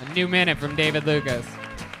 A new minute from David Lucas.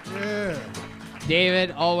 Yeah.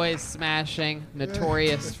 David, always smashing,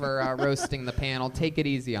 notorious for roasting the panel. Take it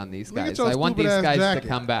easy on these Look at guys. your I want these stupid-ass guys jacket. to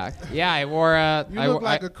come back. Yeah, I wore a. You look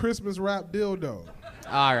like a Christmas wrap dildo.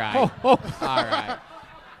 All right. All right.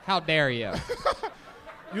 How dare you?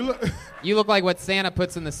 You look like what Santa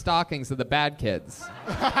puts in the stockings of the bad kids.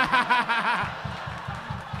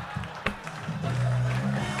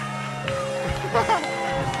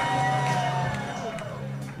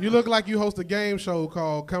 You look like you host a game show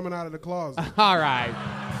called Coming Out of the Closet. All right.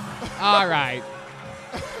 All right.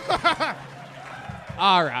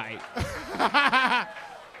 All right.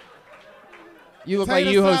 You look like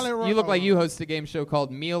you host. You look like you host a game show called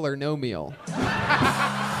Meal or No Meal.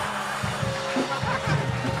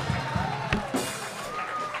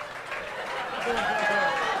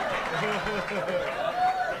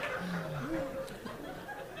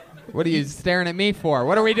 What are you staring at me for?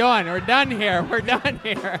 What are we doing? We're done here. We're done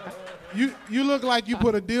here. You look like you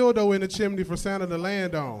put a dildo in the chimney for Santa to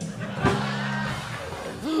land on.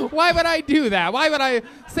 Why would I do that? Why would I?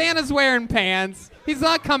 Santa's wearing pants. He's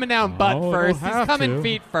not coming down butt first. He's coming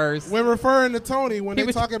feet first. When referring to Tony, when they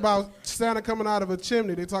talk about Santa coming out of a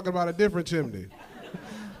chimney, they talk about a different chimney.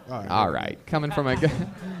 All right. Coming from a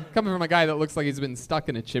guy that looks like he's been stuck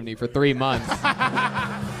in a chimney for 3 months.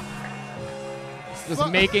 Just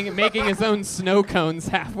making his own snow cones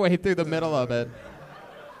halfway through the middle of it.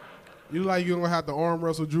 You look like you're gonna have to arm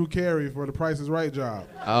wrestle Drew Carey for the Price is Right job.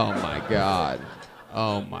 Oh my God.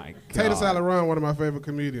 Oh my God. Tater Salad Ron, one of my favorite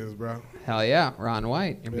comedians, bro. Hell yeah, Ron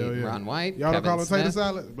White. You're Hell meeting yeah. Ron White. Y'all don't Kevin call him Tater Smith.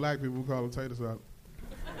 Salad? Black people call him Tater Salad.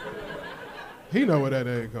 He know where that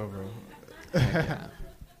name come from. Yeah.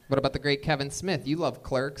 What about the great Kevin Smith? You love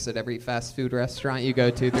Clerks at every fast food restaurant you go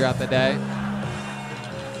to throughout the day.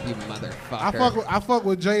 You motherfucker. I fuck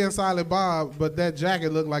with Jay and Silent Bob, but that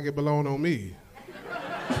jacket looked like it belonged on me.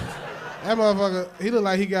 That motherfucker, he looked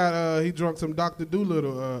like he drunk some Dr.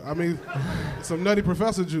 Doolittle. Some Nutty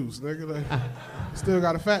Professor juice, nigga. Like, still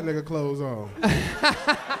got a fat nigga clothes on.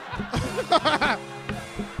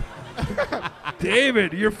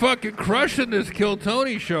 David, you're fucking crushing this Kill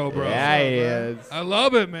Tony show, bro. Yeah, he is. I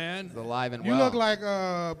love it, man. He's alive and You well. look like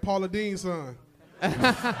Paula Dean's son.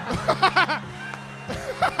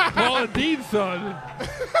 Paula Dean's son.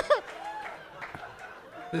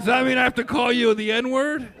 Does that mean I have to call you the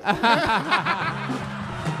N-word?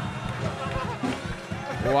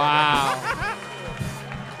 Wow.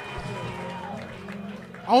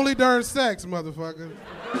 Only during sex, motherfucker.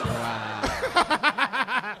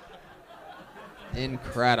 Wow.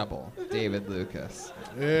 Incredible, David Lucas.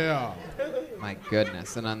 Yeah. My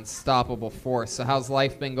goodness, an unstoppable force. So how's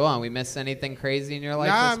life been going? We missed anything crazy in your life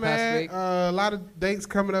Nah, this man. past week? A lot of dates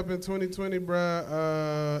coming up in 2020,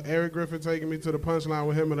 bruh. Eric Griffin taking me to the Punchline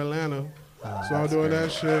with him in Atlanta. So I'm doing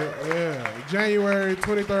that shit. Yeah. January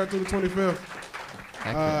 23rd through the 25th.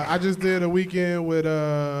 I just did a weekend with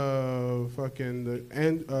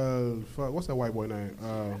what's that white boy name?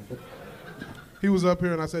 He was up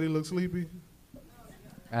here and I said he looked sleepy.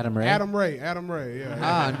 Adam Ray? Adam Ray,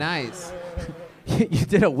 yeah. Oh, nice. You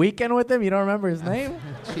did a weekend with him? You don't remember his name?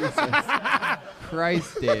 Jesus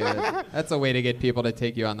Christ, David. That's a way to get people to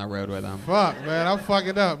take you on the road with them. Fuck, man. I'm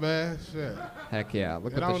fucking up, man. Shit. Heck yeah.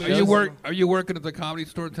 Look at And the I show. don't Are you working at the Comedy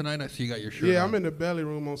Store tonight? I see you got your shirt Yeah, on. I'm in the belly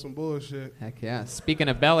room on some bullshit. Heck yeah. Speaking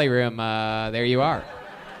of belly room, there you are.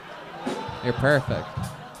 You're perfect.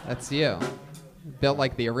 That's you. Built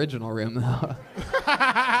like the original room, though.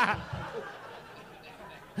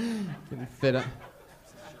 Can fit up.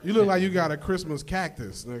 You look like you got a Christmas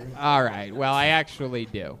cactus, nigga. All right. Well, I actually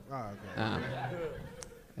do. Oh, okay.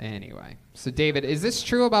 Anyway. So, David, is this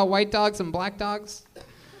true about white dogs and black dogs?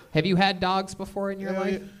 Have you had dogs before in your Hell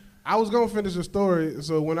life? yeah. I was gonna finish the story.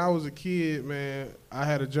 So when I was a kid, man, I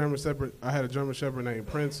had a German Shepherd named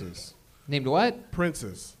Princess. Named what?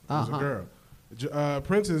 Princess. It was a Uh-huh. girl.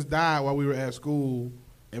 Princess died while we were at school,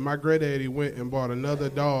 and my granddaddy went and bought another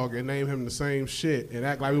dog and named him the same shit and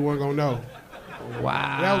act like we weren't gonna know.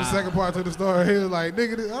 Wow. That was the second part to the story. He was like,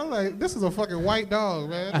 nigga, I'm like, this is a fucking white dog,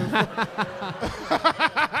 man.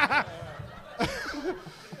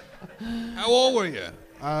 How old were you?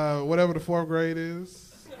 Whatever the 4th grade is.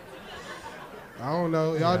 I don't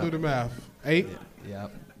know. Y'all do the math. 8?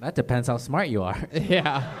 Yep. That depends how smart you are.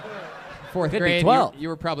 Yeah. 4th Could be grade, 12. you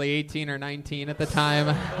were probably 18 or 19 at the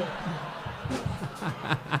time.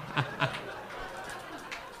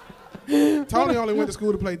 Tony only went to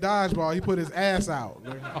school to play dodgeball. He put his ass out.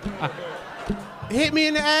 Hit me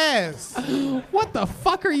in the ass. What the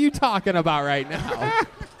fuck are you talking about right now?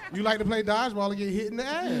 You like to play dodgeball and get hit in the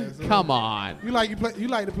ass. Come on. You like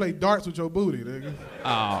to play darts with your booty, nigga.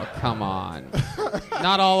 Oh, come on.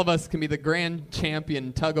 Not all of us can be the grand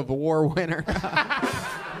champion tug of war winner.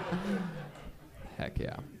 Heck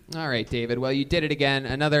yeah. All right, David. Well, you did it again.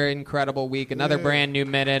 Another incredible week, another brand new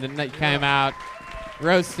minute, and you came out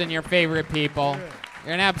roasting your favorite people.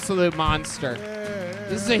 You're an absolute monster.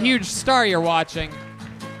 This is a huge star you're watching.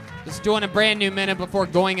 Just doing a brand new minute before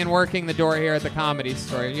going and working the door here at the Comedy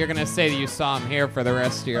Store. You're going to say that you saw him here for the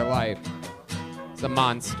rest of your life. It's a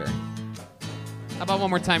monster. How about one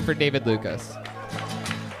more time for David Lucas?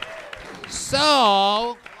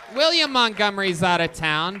 So, William Montgomery's out of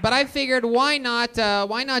town, but I figured why not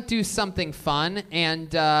do something fun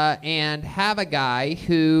and have a guy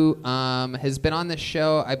who has been on the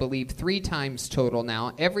show, I believe, 3 times total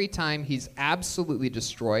now. Every time he's absolutely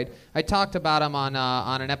destroyed. I talked about him on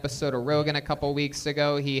an episode of Rogan a couple weeks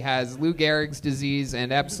ago. He has Lou Gehrig's disease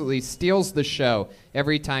and absolutely steals the show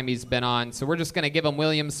every time he's been on. So we're just going to give him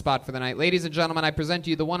William's spot for the night. Ladies and gentlemen, I present to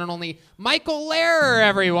you the one and only Michael Lehrer,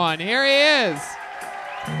 everyone. Here he is.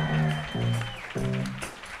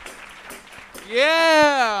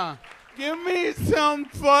 Yeah! Give me some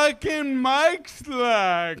fucking mic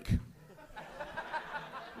slack!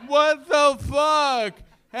 What the fuck?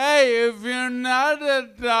 Hey, if you're not a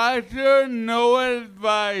doctor, no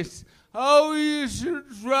advice. Oh, you should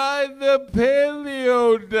try the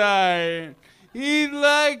paleo diet. Eat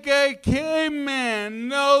like a caveman,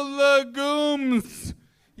 no legumes.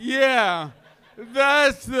 Yeah,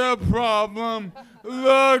 that's the problem.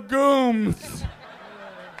 Legumes.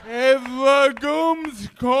 If legumes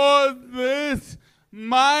cause this,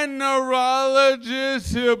 my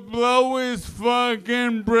neurologist should blow his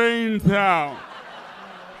fucking brains out.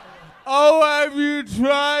 Oh, have you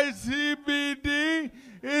tried CBD?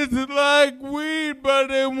 It's like weed,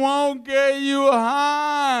 but it won't get you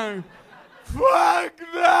high. Fuck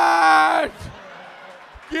that!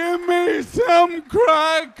 Give me some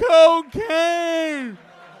crack cocaine.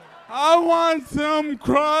 I want some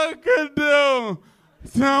crocodile,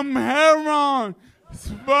 some heroin.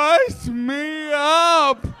 Spice me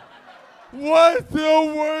up. What's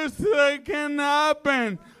the worst that can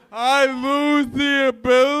happen? I lose the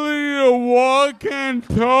ability to walk and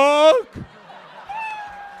talk?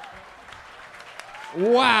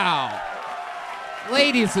 Wow.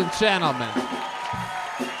 Ladies and gentlemen,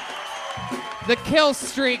 the kill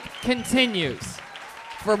streak continues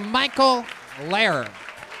for Michael Lehrer.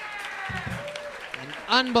 An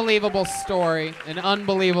unbelievable story, an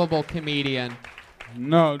unbelievable comedian.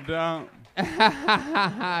 No doubt.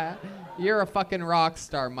 You're a fucking rock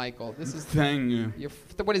star, Michael. This is Thank you.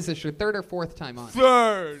 What is this, your third or fourth time on?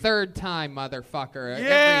 Third. Third time, motherfucker. Yeah.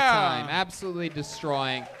 Every time. Absolutely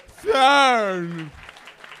destroying. Third.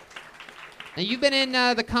 And you've been in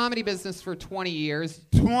the comedy business for 20 years.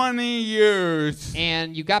 20 years.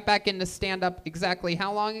 And you got back into stand-up exactly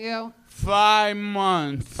how long ago? 5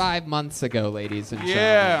 months. 5 months ago, ladies and gentlemen.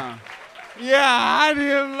 Yeah. Yeah, how do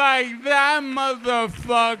you like that,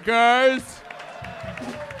 motherfuckers?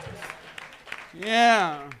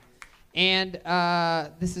 Yeah. And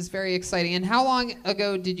this is very exciting. And how long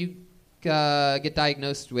ago did you get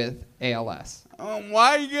diagnosed with ALS?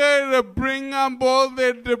 Why you gotta bring up all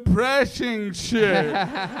the depression shit?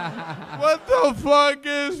 What the fuck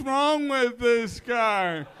is wrong with this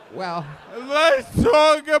guy? Well, let's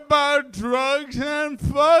talk about drugs and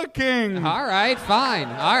fucking. All right, fine.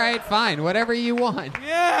 All right, fine. Whatever you want.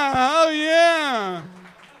 Yeah, oh yeah.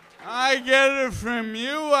 I get it from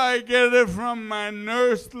you. I get it from my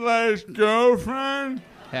nurse/girlfriend.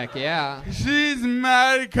 Heck yeah. She's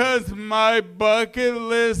mad because my bucket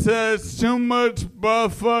list has too much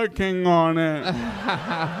butt fucking on it.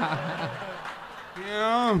 You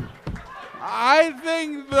know? I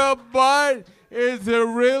think the butt is a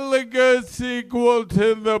really good sequel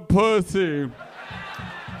to the pussy.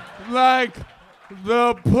 Like,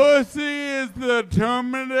 the pussy is the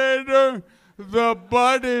Terminator, the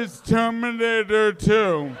butt is Terminator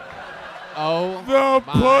 2. Oh, the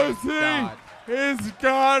my pussy God. is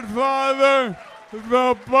Godfather,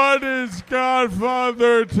 the butt is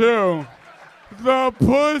Godfather 2. The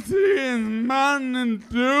pussy is Mountain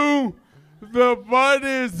Dew, the butt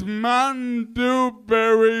is Mountain Dew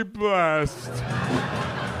Berry Blast.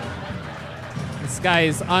 This guy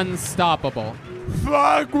is unstoppable.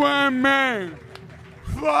 Fuck with me.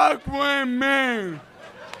 Fuck with me.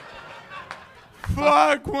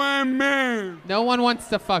 Fuck with me. No one wants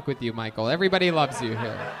to fuck with you, Michael. Everybody loves you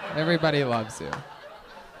here. Everybody loves you.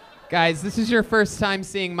 Guys, this is your first time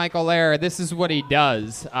seeing Michael Lehrer. This is what he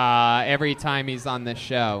does every time he's on this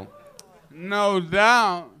show. No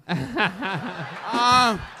doubt.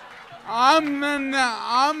 I'm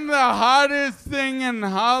the hottest thing in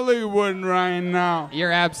Hollywood right now.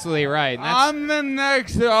 You're absolutely right. I'm the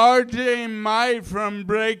next RJ Might from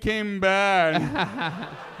Breaking Bad.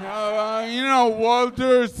 You know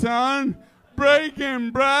Walter's son?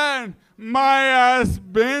 Breaking Bad. My ass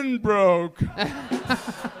been broke.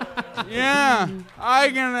 Yeah, I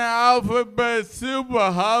can alphabet soup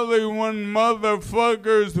of Hollywood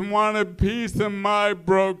motherfuckers want a piece of my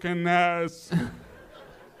broken ass.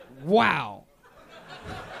 Wow.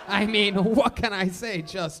 I mean, what can I say?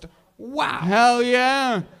 Just wow. Hell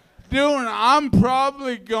yeah. Dude, I'm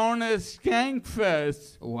probably going to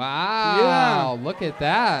Skankfest. Wow. Yeah. Look at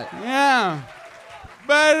that. Yeah.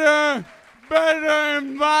 Better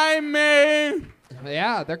invite me.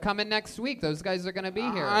 Yeah, they're coming next week. Those guys are going to be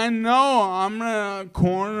here. I know. I'm going to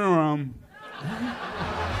corner them.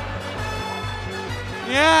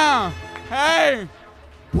 Yeah. Hey,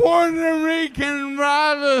 Puerto Rican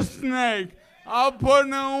rattlesnake. I'll put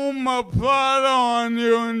an omoplata on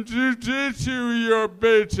you and jiu-jitsu your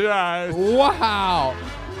bitch ass. Wow.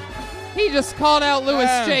 He just called out Louis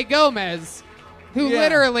J. Gomez, who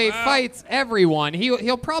literally fights everyone.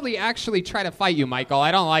 He'll probably actually try to fight you, Michael.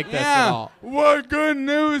 I don't like this at all. What good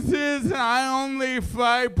news is I only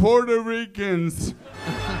fight Puerto Ricans.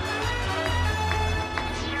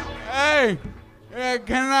 Hey.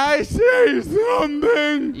 Can I say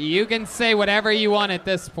something? You can say whatever you want at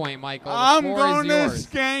this point, Michael. The I'm floor going is yours.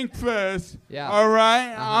 to Skankfest. Yeah. All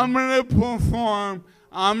right? I'm going to perform.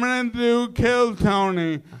 I'm going to do Kill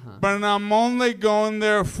Tony, but I'm only going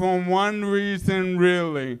there for one reason,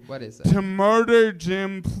 really. What is it? To murder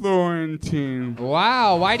Jim Florentine.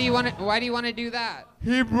 Wow. Why do you want to do that?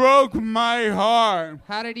 He broke my heart.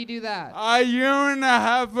 How did he do that? A year and a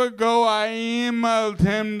half ago, I emailed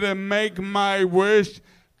him to make my wish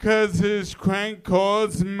because his crank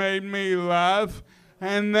calls made me laugh.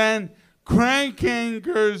 And then Crank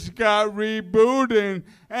Anchors got rebooted,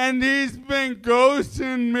 and he's been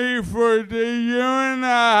ghosting me for the year and a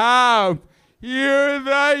half. You hear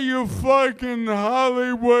that, you fucking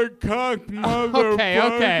Hollywood cock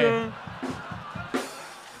motherfucker? Okay.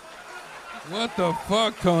 What the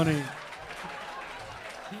fuck, Tony?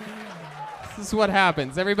 This is what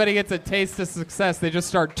happens. Everybody gets a taste of success. They just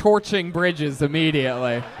start torching bridges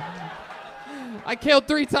immediately. I killed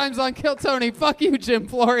 3 times on Kill Tony. Fuck you, Jim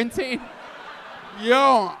Florentine.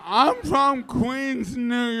 Yo, I'm from Queens,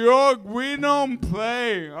 New York. We don't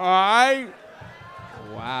play, all right?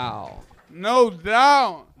 Wow. No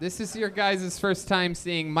doubt. This is your guys' first time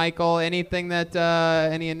seeing Michael. Anything that,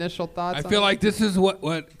 any initial thoughts? I feel like this is what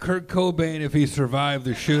Kurt Cobain, if he survived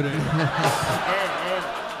the shooting.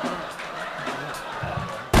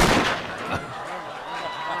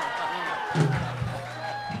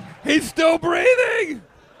 He's still breathing.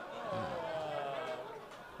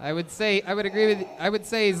 I would agree with. I would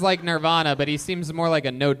say he's like Nirvana, but he seems more like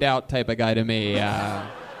a No Doubt type of guy to me.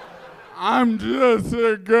 I'm just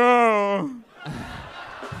a girl.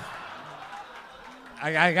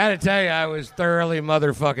 I gotta tell you, I was thoroughly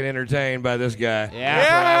motherfucking entertained by this guy.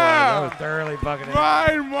 Yeah. I was thoroughly fucking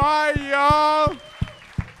entertained. Why, y'all?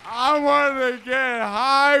 I want to get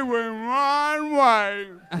high with Ron White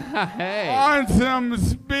Hey. on some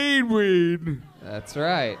speed weed. That's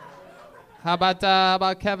right. How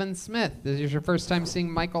about Kevin Smith? This is your first time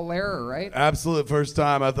seeing Michael Lehrer, right? Absolute first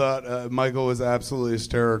time. I thought Michael was absolutely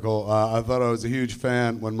hysterical. I thought I was a huge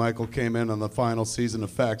fan when Michael came in on the final season of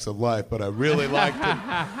Facts of Life, but I really liked him.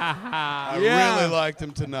 I really liked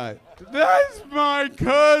him tonight. That's my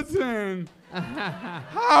cousin.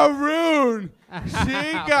 How rude.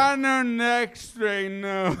 She got her neck straightened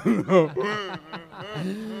up.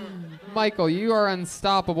 Michael, you are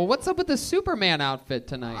unstoppable. What's up with the Superman outfit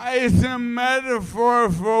tonight? It's a metaphor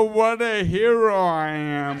for what a hero I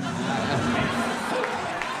am.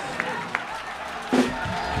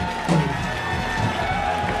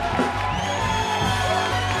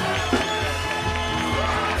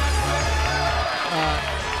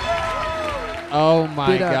 Oh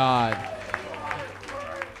my God.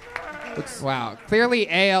 Wow. Clearly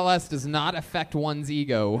ALS does not affect one's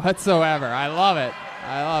ego whatsoever. I love it.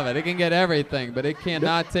 I love it. It can get everything, but it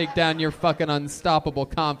cannot take down your fucking unstoppable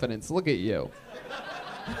confidence. Look at you.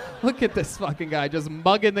 Look at this fucking guy just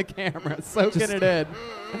mugging the camera, soaking it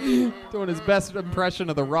in. Doing his best impression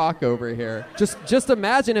of The Rock over here. Just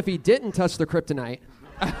imagine if he didn't touch the kryptonite.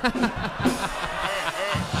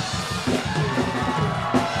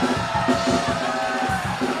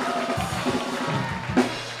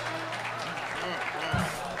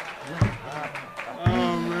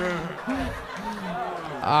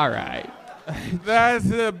 All right. That's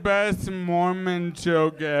the best Mormon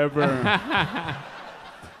joke ever.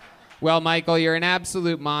 Well, Michael, you're an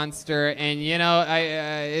absolute monster, and you know,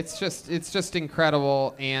 it's just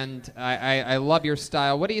incredible, and I love your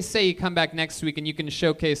style. What do you say you come back next week and you can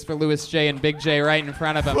showcase for Louis J and Big J right in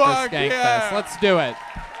front of him for Fuck Skankfest? yeah. Let's do it.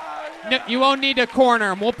 No, you won't need to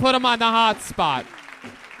corner him. We'll put him on the hot spot.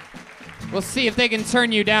 We'll see if they can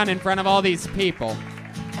turn you down in front of all these people.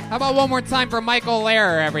 How about one more time for Michael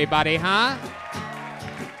Lehrer, everybody, huh?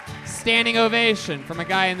 Standing ovation from a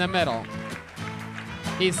guy in the middle.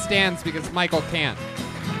 He stands because Michael can't.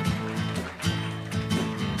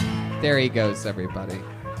 There he goes, everybody.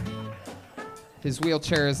 His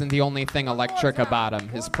wheelchair isn't the only thing electric about him.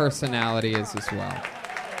 His personality is as well.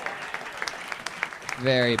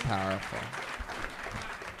 Very powerful.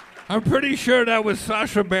 I'm pretty sure that was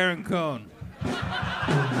Sacha Baron Cohen.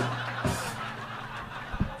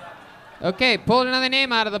 Okay, pulled another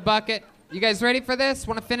name out of the bucket. You guys ready for this?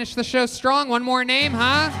 Want to finish the show strong? One more name,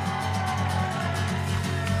 huh?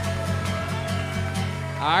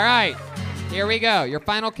 All right, here we go. Your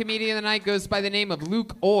final comedian of the night goes by the name of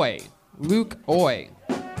Luke Oy. Luke Oy.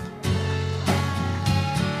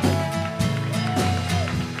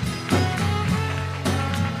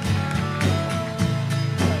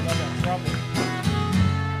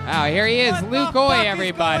 Wow, here he is, Luke Oy,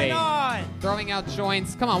 everybody. Throwing out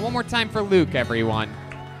joints. Come on, one more time for Luke, everyone.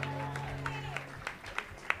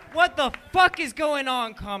 What the fuck is going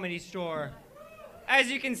on, Comedy Store? As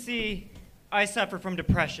you can see, I suffer from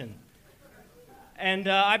depression. And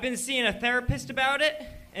I've been seeing a therapist about it,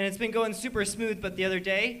 and it's been going super smooth. But the other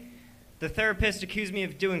day, the therapist accused me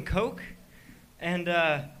of doing coke, and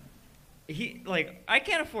I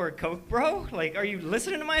can't afford coke, bro. Like, are you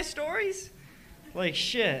listening to my stories? Like,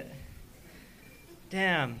 shit.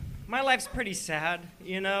 Damn, my life's pretty sad,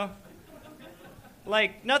 you know?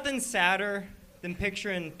 Like, nothing sadder than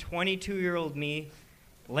picturing 22-year-old me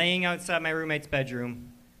laying outside my roommate's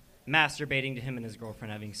bedroom, masturbating to him and his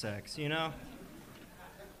girlfriend having sex, you know?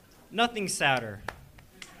 Nothing sadder.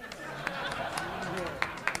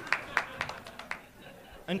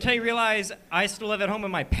 Until you realize I still live at home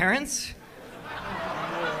with my parents.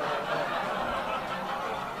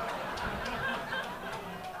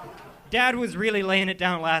 Dad was really laying it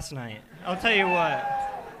down last night. I'll tell you what.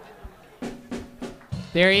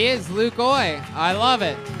 There he is, Luke Oy. I love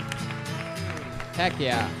it. Heck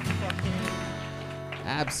yeah.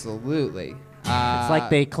 Absolutely. It's like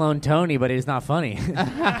they cloned Tony, but he's not funny.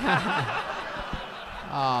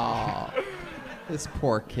 Oh, this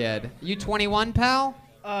poor kid. You 21, pal?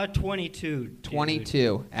 22. Dude.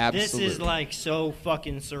 22, absolutely. This is like so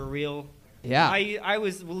fucking surreal. Yeah. I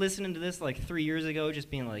was listening to this like 3 years ago,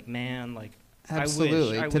 just being like, man, like,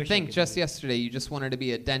 Absolutely. I to wish think just yesterday you just wanted to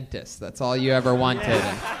be a dentist. That's all you ever wanted.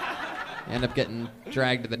 Yeah. And end up getting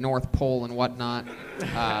dragged to the North Pole and whatnot.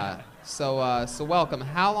 So welcome.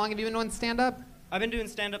 How long have you been doing stand-up? I've been doing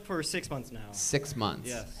stand-up for 6 months now. 6 months.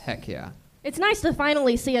 Yes. Heck yeah. It's nice to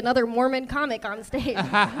finally see another Mormon comic on stage.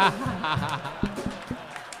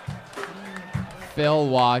 Phil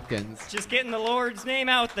Watkins. Just getting the Lord's name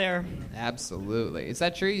out there. Absolutely. Is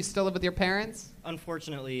that true? You still live with your parents?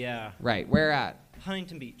 Unfortunately, yeah. Right. Where at?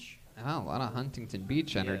 Huntington Beach. Oh, a lot of Huntington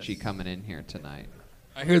Beach energy coming in here tonight.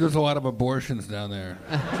 I hear there's a lot of abortions down there.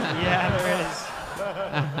 Yeah, there is.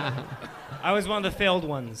 I was one of the failed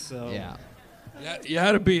ones, so. Yeah. You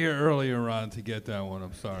had to be here earlier on to get that one.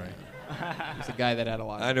 I'm sorry. He's a guy that had a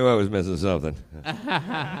lot. I knew I was missing something.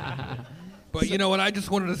 But you know what? I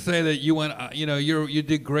just wanted to say that you went. You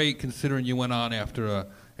did great considering you went on after a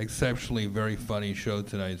exceptionally very funny show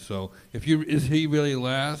tonight. So is he really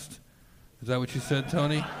last? Is that what you said,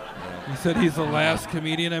 Tony? You said he's the last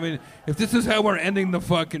comedian. I mean, if this is how we're ending the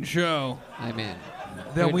fucking show,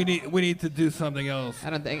 then we need to do something else. I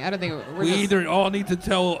don't think we either all need to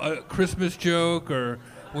tell a Christmas joke or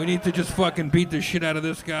we need to just fucking beat the shit out of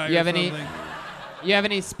this guy. You have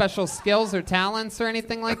any special skills or talents or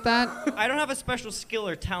anything like that? I don't have a special skill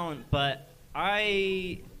or talent, but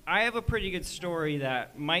I have a pretty good story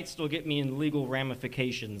that might still get me in legal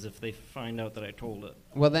ramifications if they find out that I told it.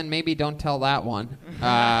 Well, then maybe don't tell that one.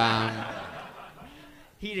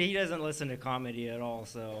 He doesn't listen to comedy at all,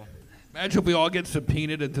 so. Imagine if we all get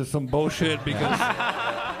subpoenaed into some bullshit because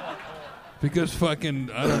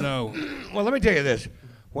fucking, I don't know. Well, let me tell you this.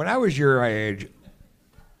 When I was your age,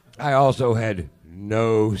 I also had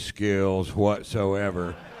no skills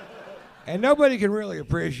whatsoever. And nobody can really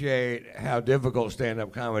appreciate how difficult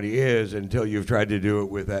stand-up comedy is until you've tried to do it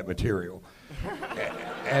with that material.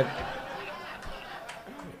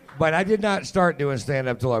 But I did not start doing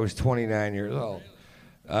stand-up till I was 29 years old.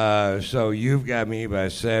 So you've got me by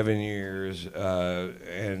 7 years,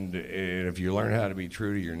 and if you learn how to be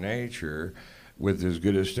true to your nature with as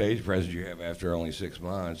good a stage presence you have after only 6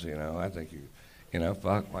 months, I think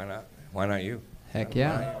fuck, why not? Why not you? Heck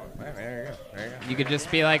yeah. There you go. You could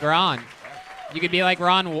just be like Ron. You could be like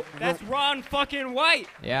Ron. That's Ron fucking White.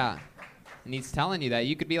 Yeah. And he's telling you that.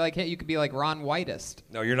 You could be like Ron Whitest.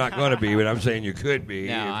 No, you're not going to be, but I'm saying you could be.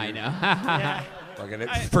 No, I know. Yeah. Fucking, it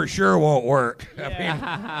for sure won't work. I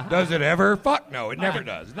mean, does it ever? Fuck no, it never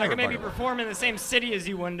does. It I never could maybe fucking works. perform in the same city as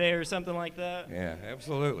you one day or something like that. Yeah,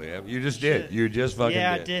 absolutely. You just did. You just fucking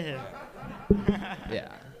yeah, did. I did.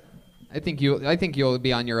 Yeah. I think you'll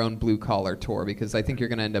be on your own blue collar tour because I think you're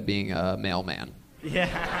going to end up being a mailman. Yeah.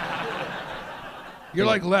 You're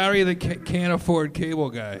like Larry the can't afford cable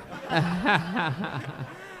guy.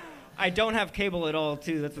 I don't have cable at all,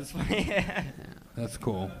 too. That's what's funny. That's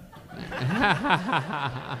cool.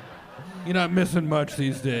 You're not missing much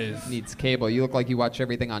these days. Needs cable. You look like you watch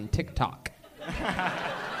everything on TikTok.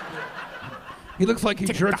 He looks like he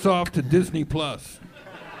jerks off to Disney Plus.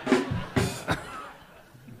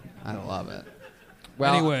 I love it.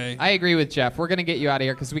 Well, anyway, I agree with Jeff. We're going to get you out of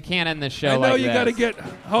here because we can't end this show I know like you this. got to get.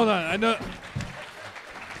 Hold on. I know,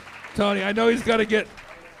 Tony. I know he's got to get.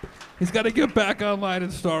 He's got to get back online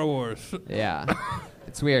in Star Wars. Yeah,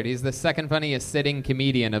 it's weird. He's the second funniest sitting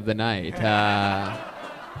comedian of the night. I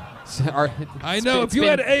know. If you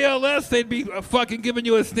had ALS, they'd be fucking giving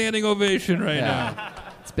you a standing ovation right now.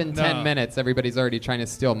 It's been 10 minutes. Everybody's already trying to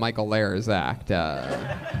steal Michael Lair's act.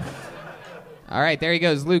 All right, there he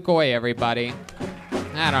goes. Luke Oy, everybody.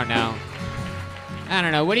 I don't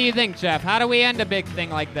know. What do you think, Jeff? How do we end a big thing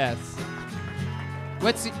like this?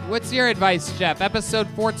 What's your advice, Jeff? Episode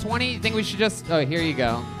 420? You think we should just... Oh, here you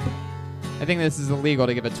go. I think this is illegal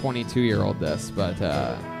to give a 22-year-old this, but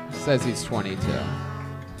says he's 22.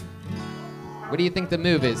 What do you think the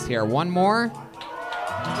move is here? One more?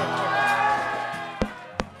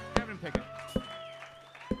 Kevin Pickett.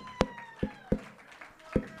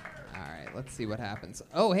 Let's see what happens.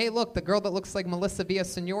 Oh, hey, look, the girl that looks like Melissa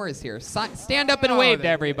Villaseñor is here. Stand up and wave to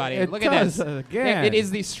everybody. It Look at does this. again. It is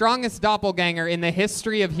the strongest doppelganger in the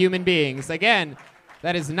history of human beings. Again,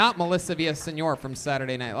 that is not Melissa Villaseñor from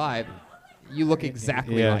Saturday Night Live. You look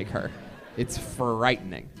exactly like her. It's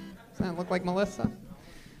frightening. Doesn't that look like Melissa?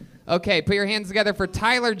 Okay, put your hands together for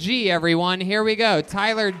Tyler G, everyone. Here we go.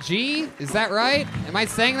 Tyler G, is that right? Am I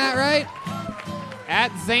saying that right?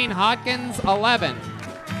 At Zane Hodkins 11.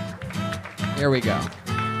 Here we go.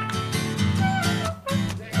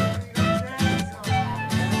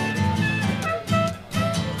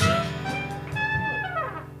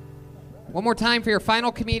 One more time for your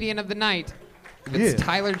final comedian of the night. It's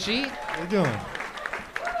Tyler G. How you doing?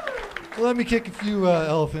 Well, let me kick a few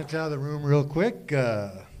elephants out of the room real quick.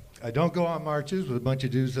 I don't go on marches with a bunch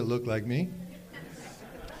of dudes that look like me.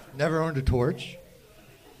 Never owned a torch.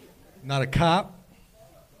 Not a cop.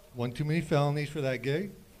 One too many felonies for that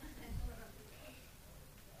gig.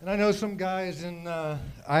 And I know some guys in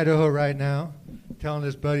Idaho right now telling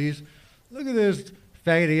his buddies, look at this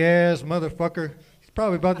faggoty ass motherfucker. He's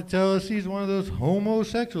probably about to tell us he's one of those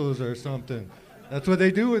homosexuals or something. That's what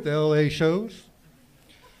they do with the LA shows.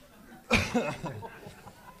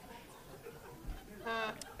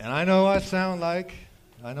 And I know I sound like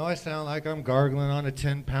I'm gargling on a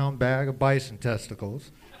 10-pound bag of bison testicles.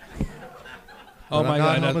 Oh my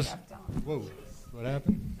God! Whoa! What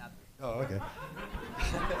happened? Oh, okay.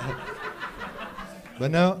 But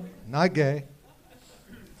no, not gay.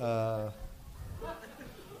 I'm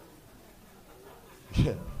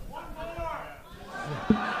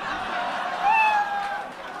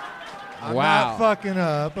not fucking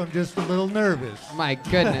up. I'm just a little nervous. My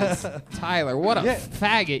goodness. Tyler, what a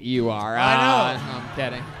faggot you are. I know. I'm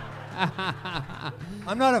kidding.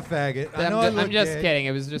 I'm not a faggot. I know I look I'm just gay. kidding.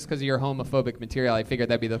 It was just because of your homophobic material. I figured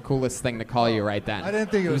that'd be the coolest thing to call you right then. I didn't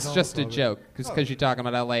think it was just a homophobic. joke. Because you're talking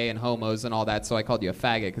about LA and homos and all that, so I called you a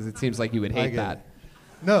faggot because it seems like you would I hate get that. it.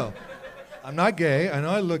 No, I'm not gay. I know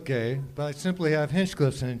I look gay, but I simply have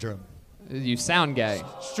Hinchcliffe syndrome. You sound gay.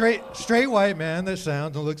 Straight white man that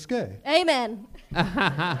sounds and looks gay. Amen.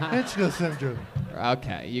 Hinchcliffe syndrome.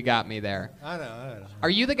 Okay, you got me there. I know. Are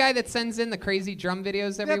you the guy that sends in the crazy drum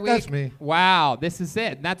videos every Yep, week? that's me. Wow, this is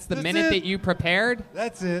it. That's the That's minute it. that you prepared?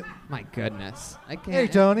 That's it. My goodness. I can't. Hey,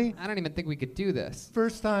 Tony. I don't even think we could do this.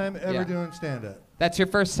 First time ever Yeah. doing stand-up. That's your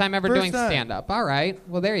first time ever First doing time. stand-up. All right.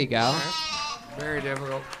 Well, there you go. Very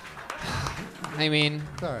difficult. I mean,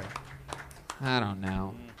 Sorry. I don't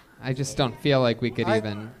know. I just don't feel like we could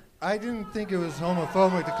even... I didn't think it was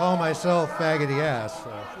homophobic to call myself faggoty ass.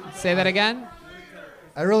 So. Say that again?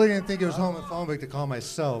 I really didn't think it was homophobic to call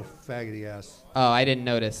myself faggoty ass. Oh, I didn't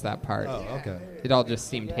notice that part. Oh, okay. It all just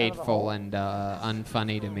seemed hateful and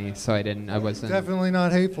unfunny to me, so I wasn't... Definitely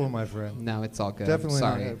not hateful, my friend. No, it's all good. Definitely I'm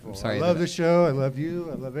sorry. not hateful. I'm sorry. I love that- the show. I love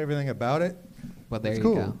you. I love everything about it. Well, there It's you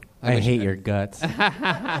cool. go. I wish- hate your guts.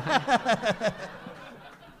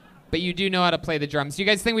 But you do know how to play the drums. Do you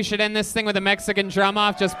guys think we should end this thing with a Mexican drum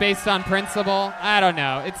off just based on principle? I don't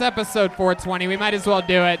know. It's episode 420. We might as well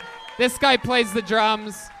do it. This guy plays the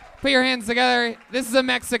drums. Put your hands together. This is a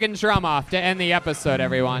Mexican drum off to end the episode,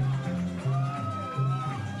 everyone.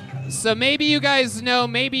 So maybe you guys know,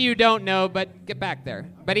 maybe you don't know, but get back there.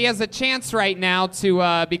 But he has a chance right now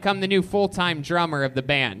to become the new full-time drummer of the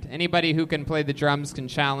band. Anybody who can play the drums can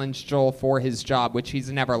challenge Joel for his job, which he's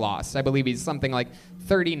never lost. I believe he's something like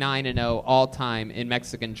 39-0 all-time in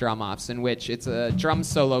Mexican drum-offs, in which it's a drum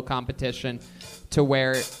solo competition to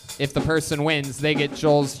where if the person wins, they get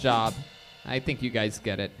Joel's job. I think you guys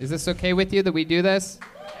get it. Is this okay with you that we do this?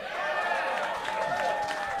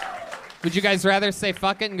 Would you guys rather say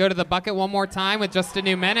fuck it and go to the bucket one more time with just a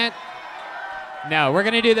new minute? No, we're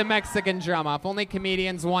going to do the Mexican drum off. Only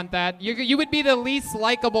comedians want that. You would be the least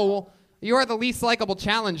likable. You are the least likable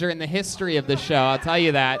challenger in the history of the show, I'll tell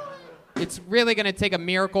you that. It's really going to take a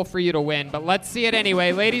miracle for you to win, but let's see it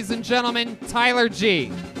anyway. Ladies and gentlemen, Tyler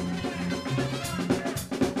G.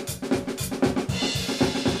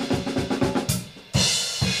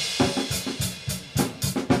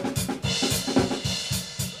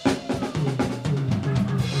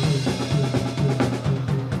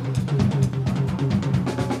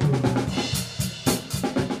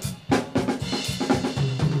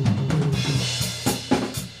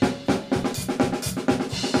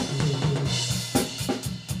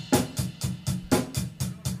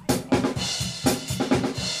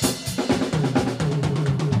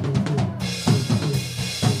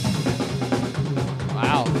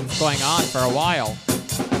 going on for a while.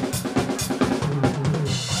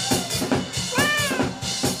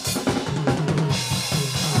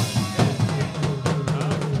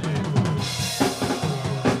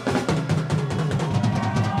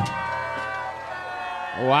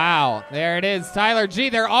 Wow, there it is. Tyler G,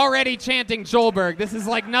 they're already chanting Joelberg. This is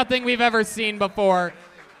like nothing we've ever seen before.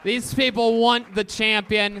 These people want the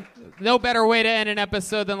champion. No better way to end an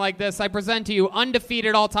episode than like this. I present to you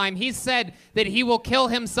undefeated all time. He said that he will kill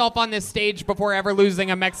himself on this stage before ever losing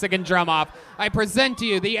a Mexican drum off. I present to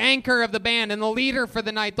you the anchor of the band and the leader for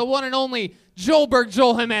the night, the one and only Joelberg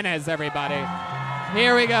Joel Jimenez, everybody.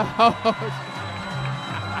 Here we go.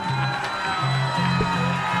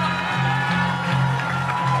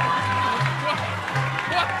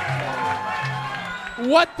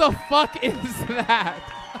 What the fuck is that?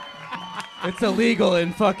 It's illegal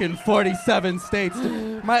in fucking 47 states.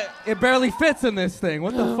 It barely fits in this thing.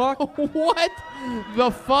 What the fuck? What the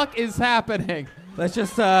fuck is happening? Let's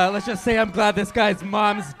just say I'm glad this guy's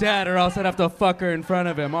mom's dead, or else I'd have to fuck her in front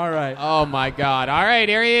of him. All right. Oh my God. All right,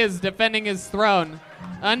 here he is defending his throne,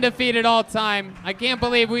 undefeated all time. I can't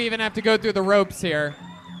believe we even have to go through the ropes here.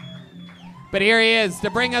 But here he is to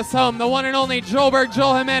bring us home, the one and only Joelberg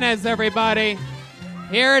Joel Jimenez, everybody.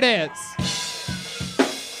 Here it is.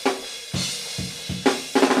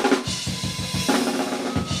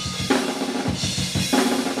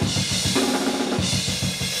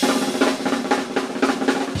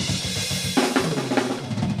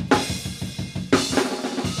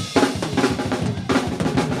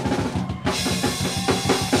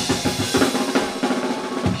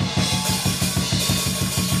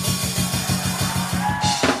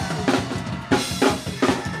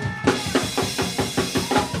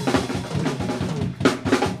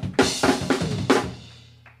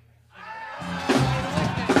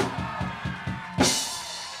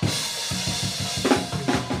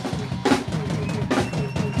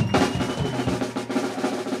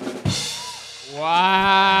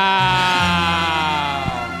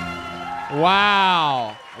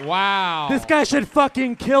 Wow. This guy should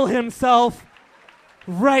fucking kill himself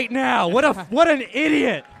right now. What an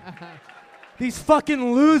idiot. These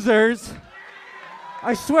fucking losers.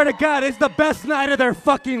 I swear to God, it's the best night of their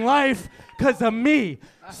fucking life because of me.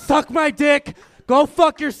 Suck my dick. Go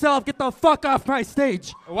fuck yourself. Get the fuck off my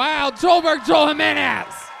stage. Wow, Joelberg Joel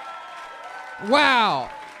Jimenez. Wow.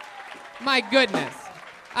 My goodness.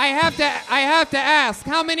 I have to ask,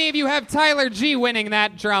 how many of you have Tyler G winning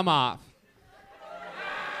that drum off?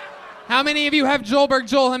 How many of you have Joelberg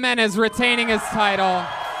Joel Jimenez retaining his title?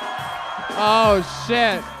 Oh,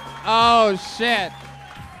 shit. Oh, shit.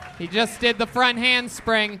 He just did the front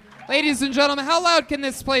handspring. Ladies and gentlemen, how loud can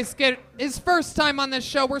this place get? His first time on this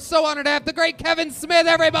show. We're so honored to have the great Kevin Smith,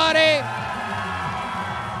 everybody.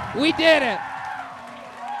 We did it.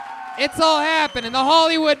 It's all happening. The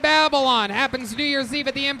Hollywood Babylon happens New Year's Eve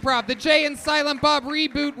at the Improv. The Jay and Silent Bob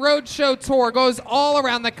Reboot Roadshow Tour goes all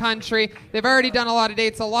around the country. They've already done a lot of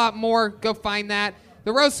dates, a lot more. Go find that.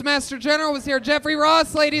 The Roastmaster General was here. Jeffrey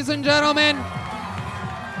Ross, ladies and gentlemen.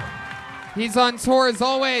 He's on tour as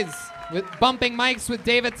always with Bumping Mics with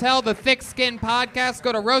David Tell, the Thick Skin Podcast.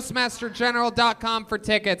 Go to roastmastergeneral.com for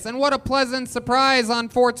tickets. And what a pleasant surprise on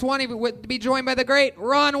 420 to be joined by the great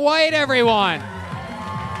Ron White, everyone.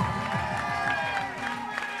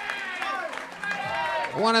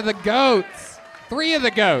 One of the GOATs. Three of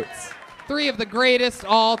the GOATs. Three of the greatest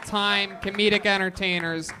all-time comedic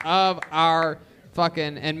entertainers of our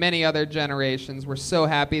fucking and many other generations. We're so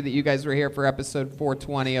happy that you guys were here for episode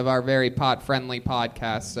 420 of our very pot-friendly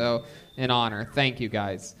podcast. So, an honor. Thank you,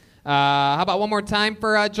 guys. How about one more time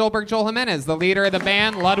for Joelberg Joel Jimenez, the leader of the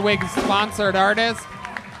band, Ludwig's sponsored artist,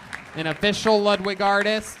 an official Ludwig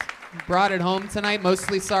artist. Brought it home tonight.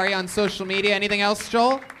 Mostly sorry on social media. Anything else,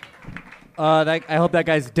 Joel? I hope that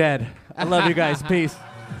guy's dead. I love you guys. Peace.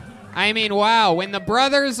 I mean, wow. When the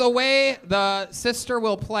brother's away, the sister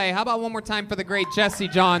will play. How about one more time for the great Jesse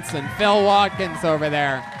Johnson, Phil Watkins over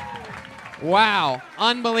there. Wow.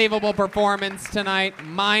 Unbelievable performance tonight.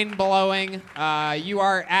 Mind-blowing. You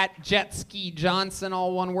are at Jetski Johnson,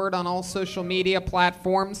 all one word, on all social media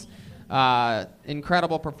platforms.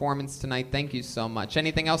 Incredible performance tonight. Thank you so much.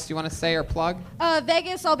 Anything else you want to say or plug?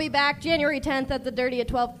 Vegas, I'll be back January 10th at the Dirty at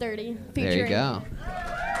 12:30. There you go.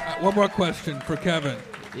 One more question for Kevin.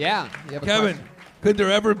 Yeah. You have a Kevin, question? could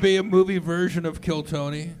there ever be a movie version of Kill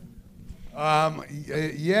Tony?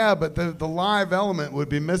 Yeah, but the live element would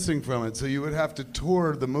be missing from it, so you would have to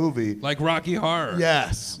tour the movie. Like Rocky Horror.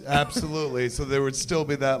 Yes, absolutely. So there would still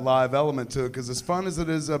be that live element to it, because as fun as it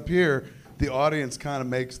is up here, the audience kind of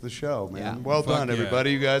makes the show, man. Yeah. Well done, yeah.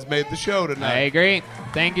 everybody. You guys made the show tonight. I agree.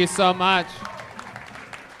 Thank you so much.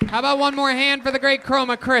 How about one more hand for the great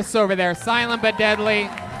Chroma Chris over there, silent but deadly.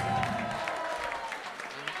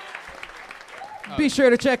 Be sure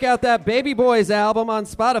to check out that Baby Boys album on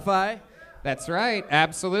Spotify. That's right,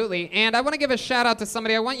 absolutely. And I want to give a shout out to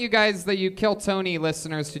somebody. I want you guys, the You Kill Tony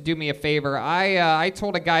listeners, to do me a favor. I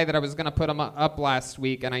told a guy that I was going to put him up last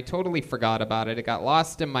week, and I totally forgot about it. It got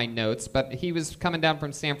lost in my notes, but he was coming down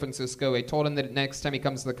from San Francisco. I told him that next time he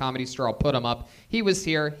comes to the Comedy Store, I'll put him up. He was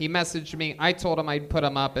here. He messaged me. I told him I'd put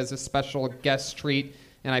him up as a special guest treat,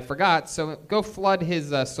 and I forgot. So go flood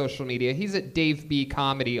his social media. He's at Dave B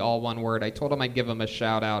Comedy, all one word. I told him I'd give him a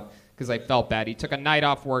shout out, because I felt bad. He took a night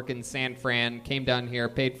off work in San Fran, came down here,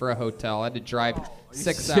 paid for a hotel. I had to drive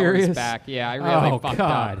 6 hours back. Yeah, I really fucked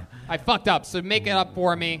up. I fucked up, so make it up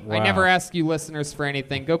for me. Wow. I never ask you listeners for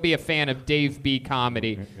anything. Go be a fan of Dave B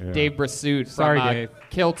Comedy. Yeah. Dave Brassoud Sorry, from Dave.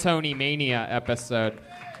 Kill Tony Mania episode.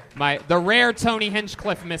 The rare Tony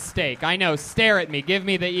Hinchcliffe mistake. I know, stare at me, give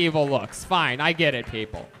me the evil looks. Fine, I get it,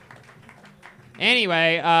 people.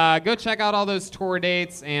 Anyway, go check out all those tour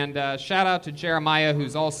dates, and shout out to Jeremiah,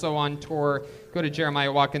 who's also on tour. Go to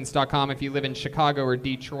jeremiahwatkins.com if you live in Chicago or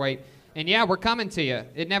Detroit. And yeah, we're coming to you.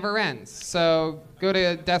 It never ends. So go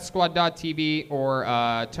to deathsquad.tv or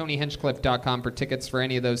tonyhinchcliffe.com for tickets for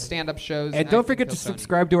any of those stand-up shows. And don't forget to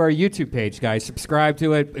subscribe to our YouTube page, guys. Subscribe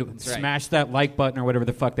to it. Smash that like button or whatever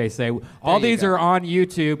the fuck they say. All these are on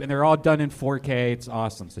YouTube, and they're all done in 4K. It's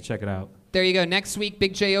awesome, so check it out. There you go. Next week,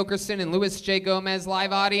 Big J. Okerson and Louis J. Gomez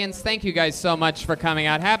live audience. Thank you guys so much for coming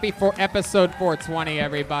out. Happy for episode 420,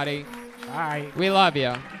 everybody. Bye. We love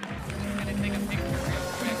you.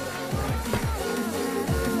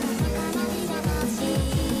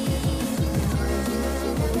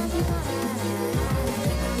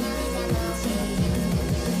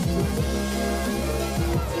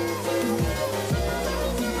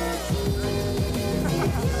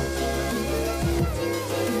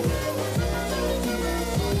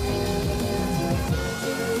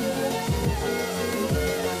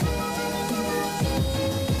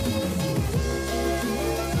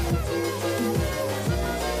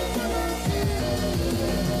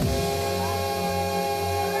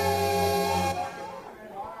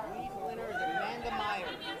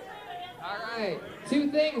 Two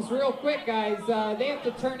things real quick, guys. They have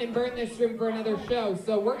to turn and burn this room for another show.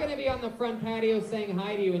 So we're going to be on the front patio saying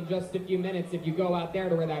hi to you in just a few minutes. If you go out there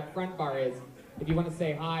to where that front bar is, if you want to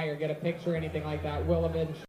say hi or get a picture or anything like that, we'll eventually...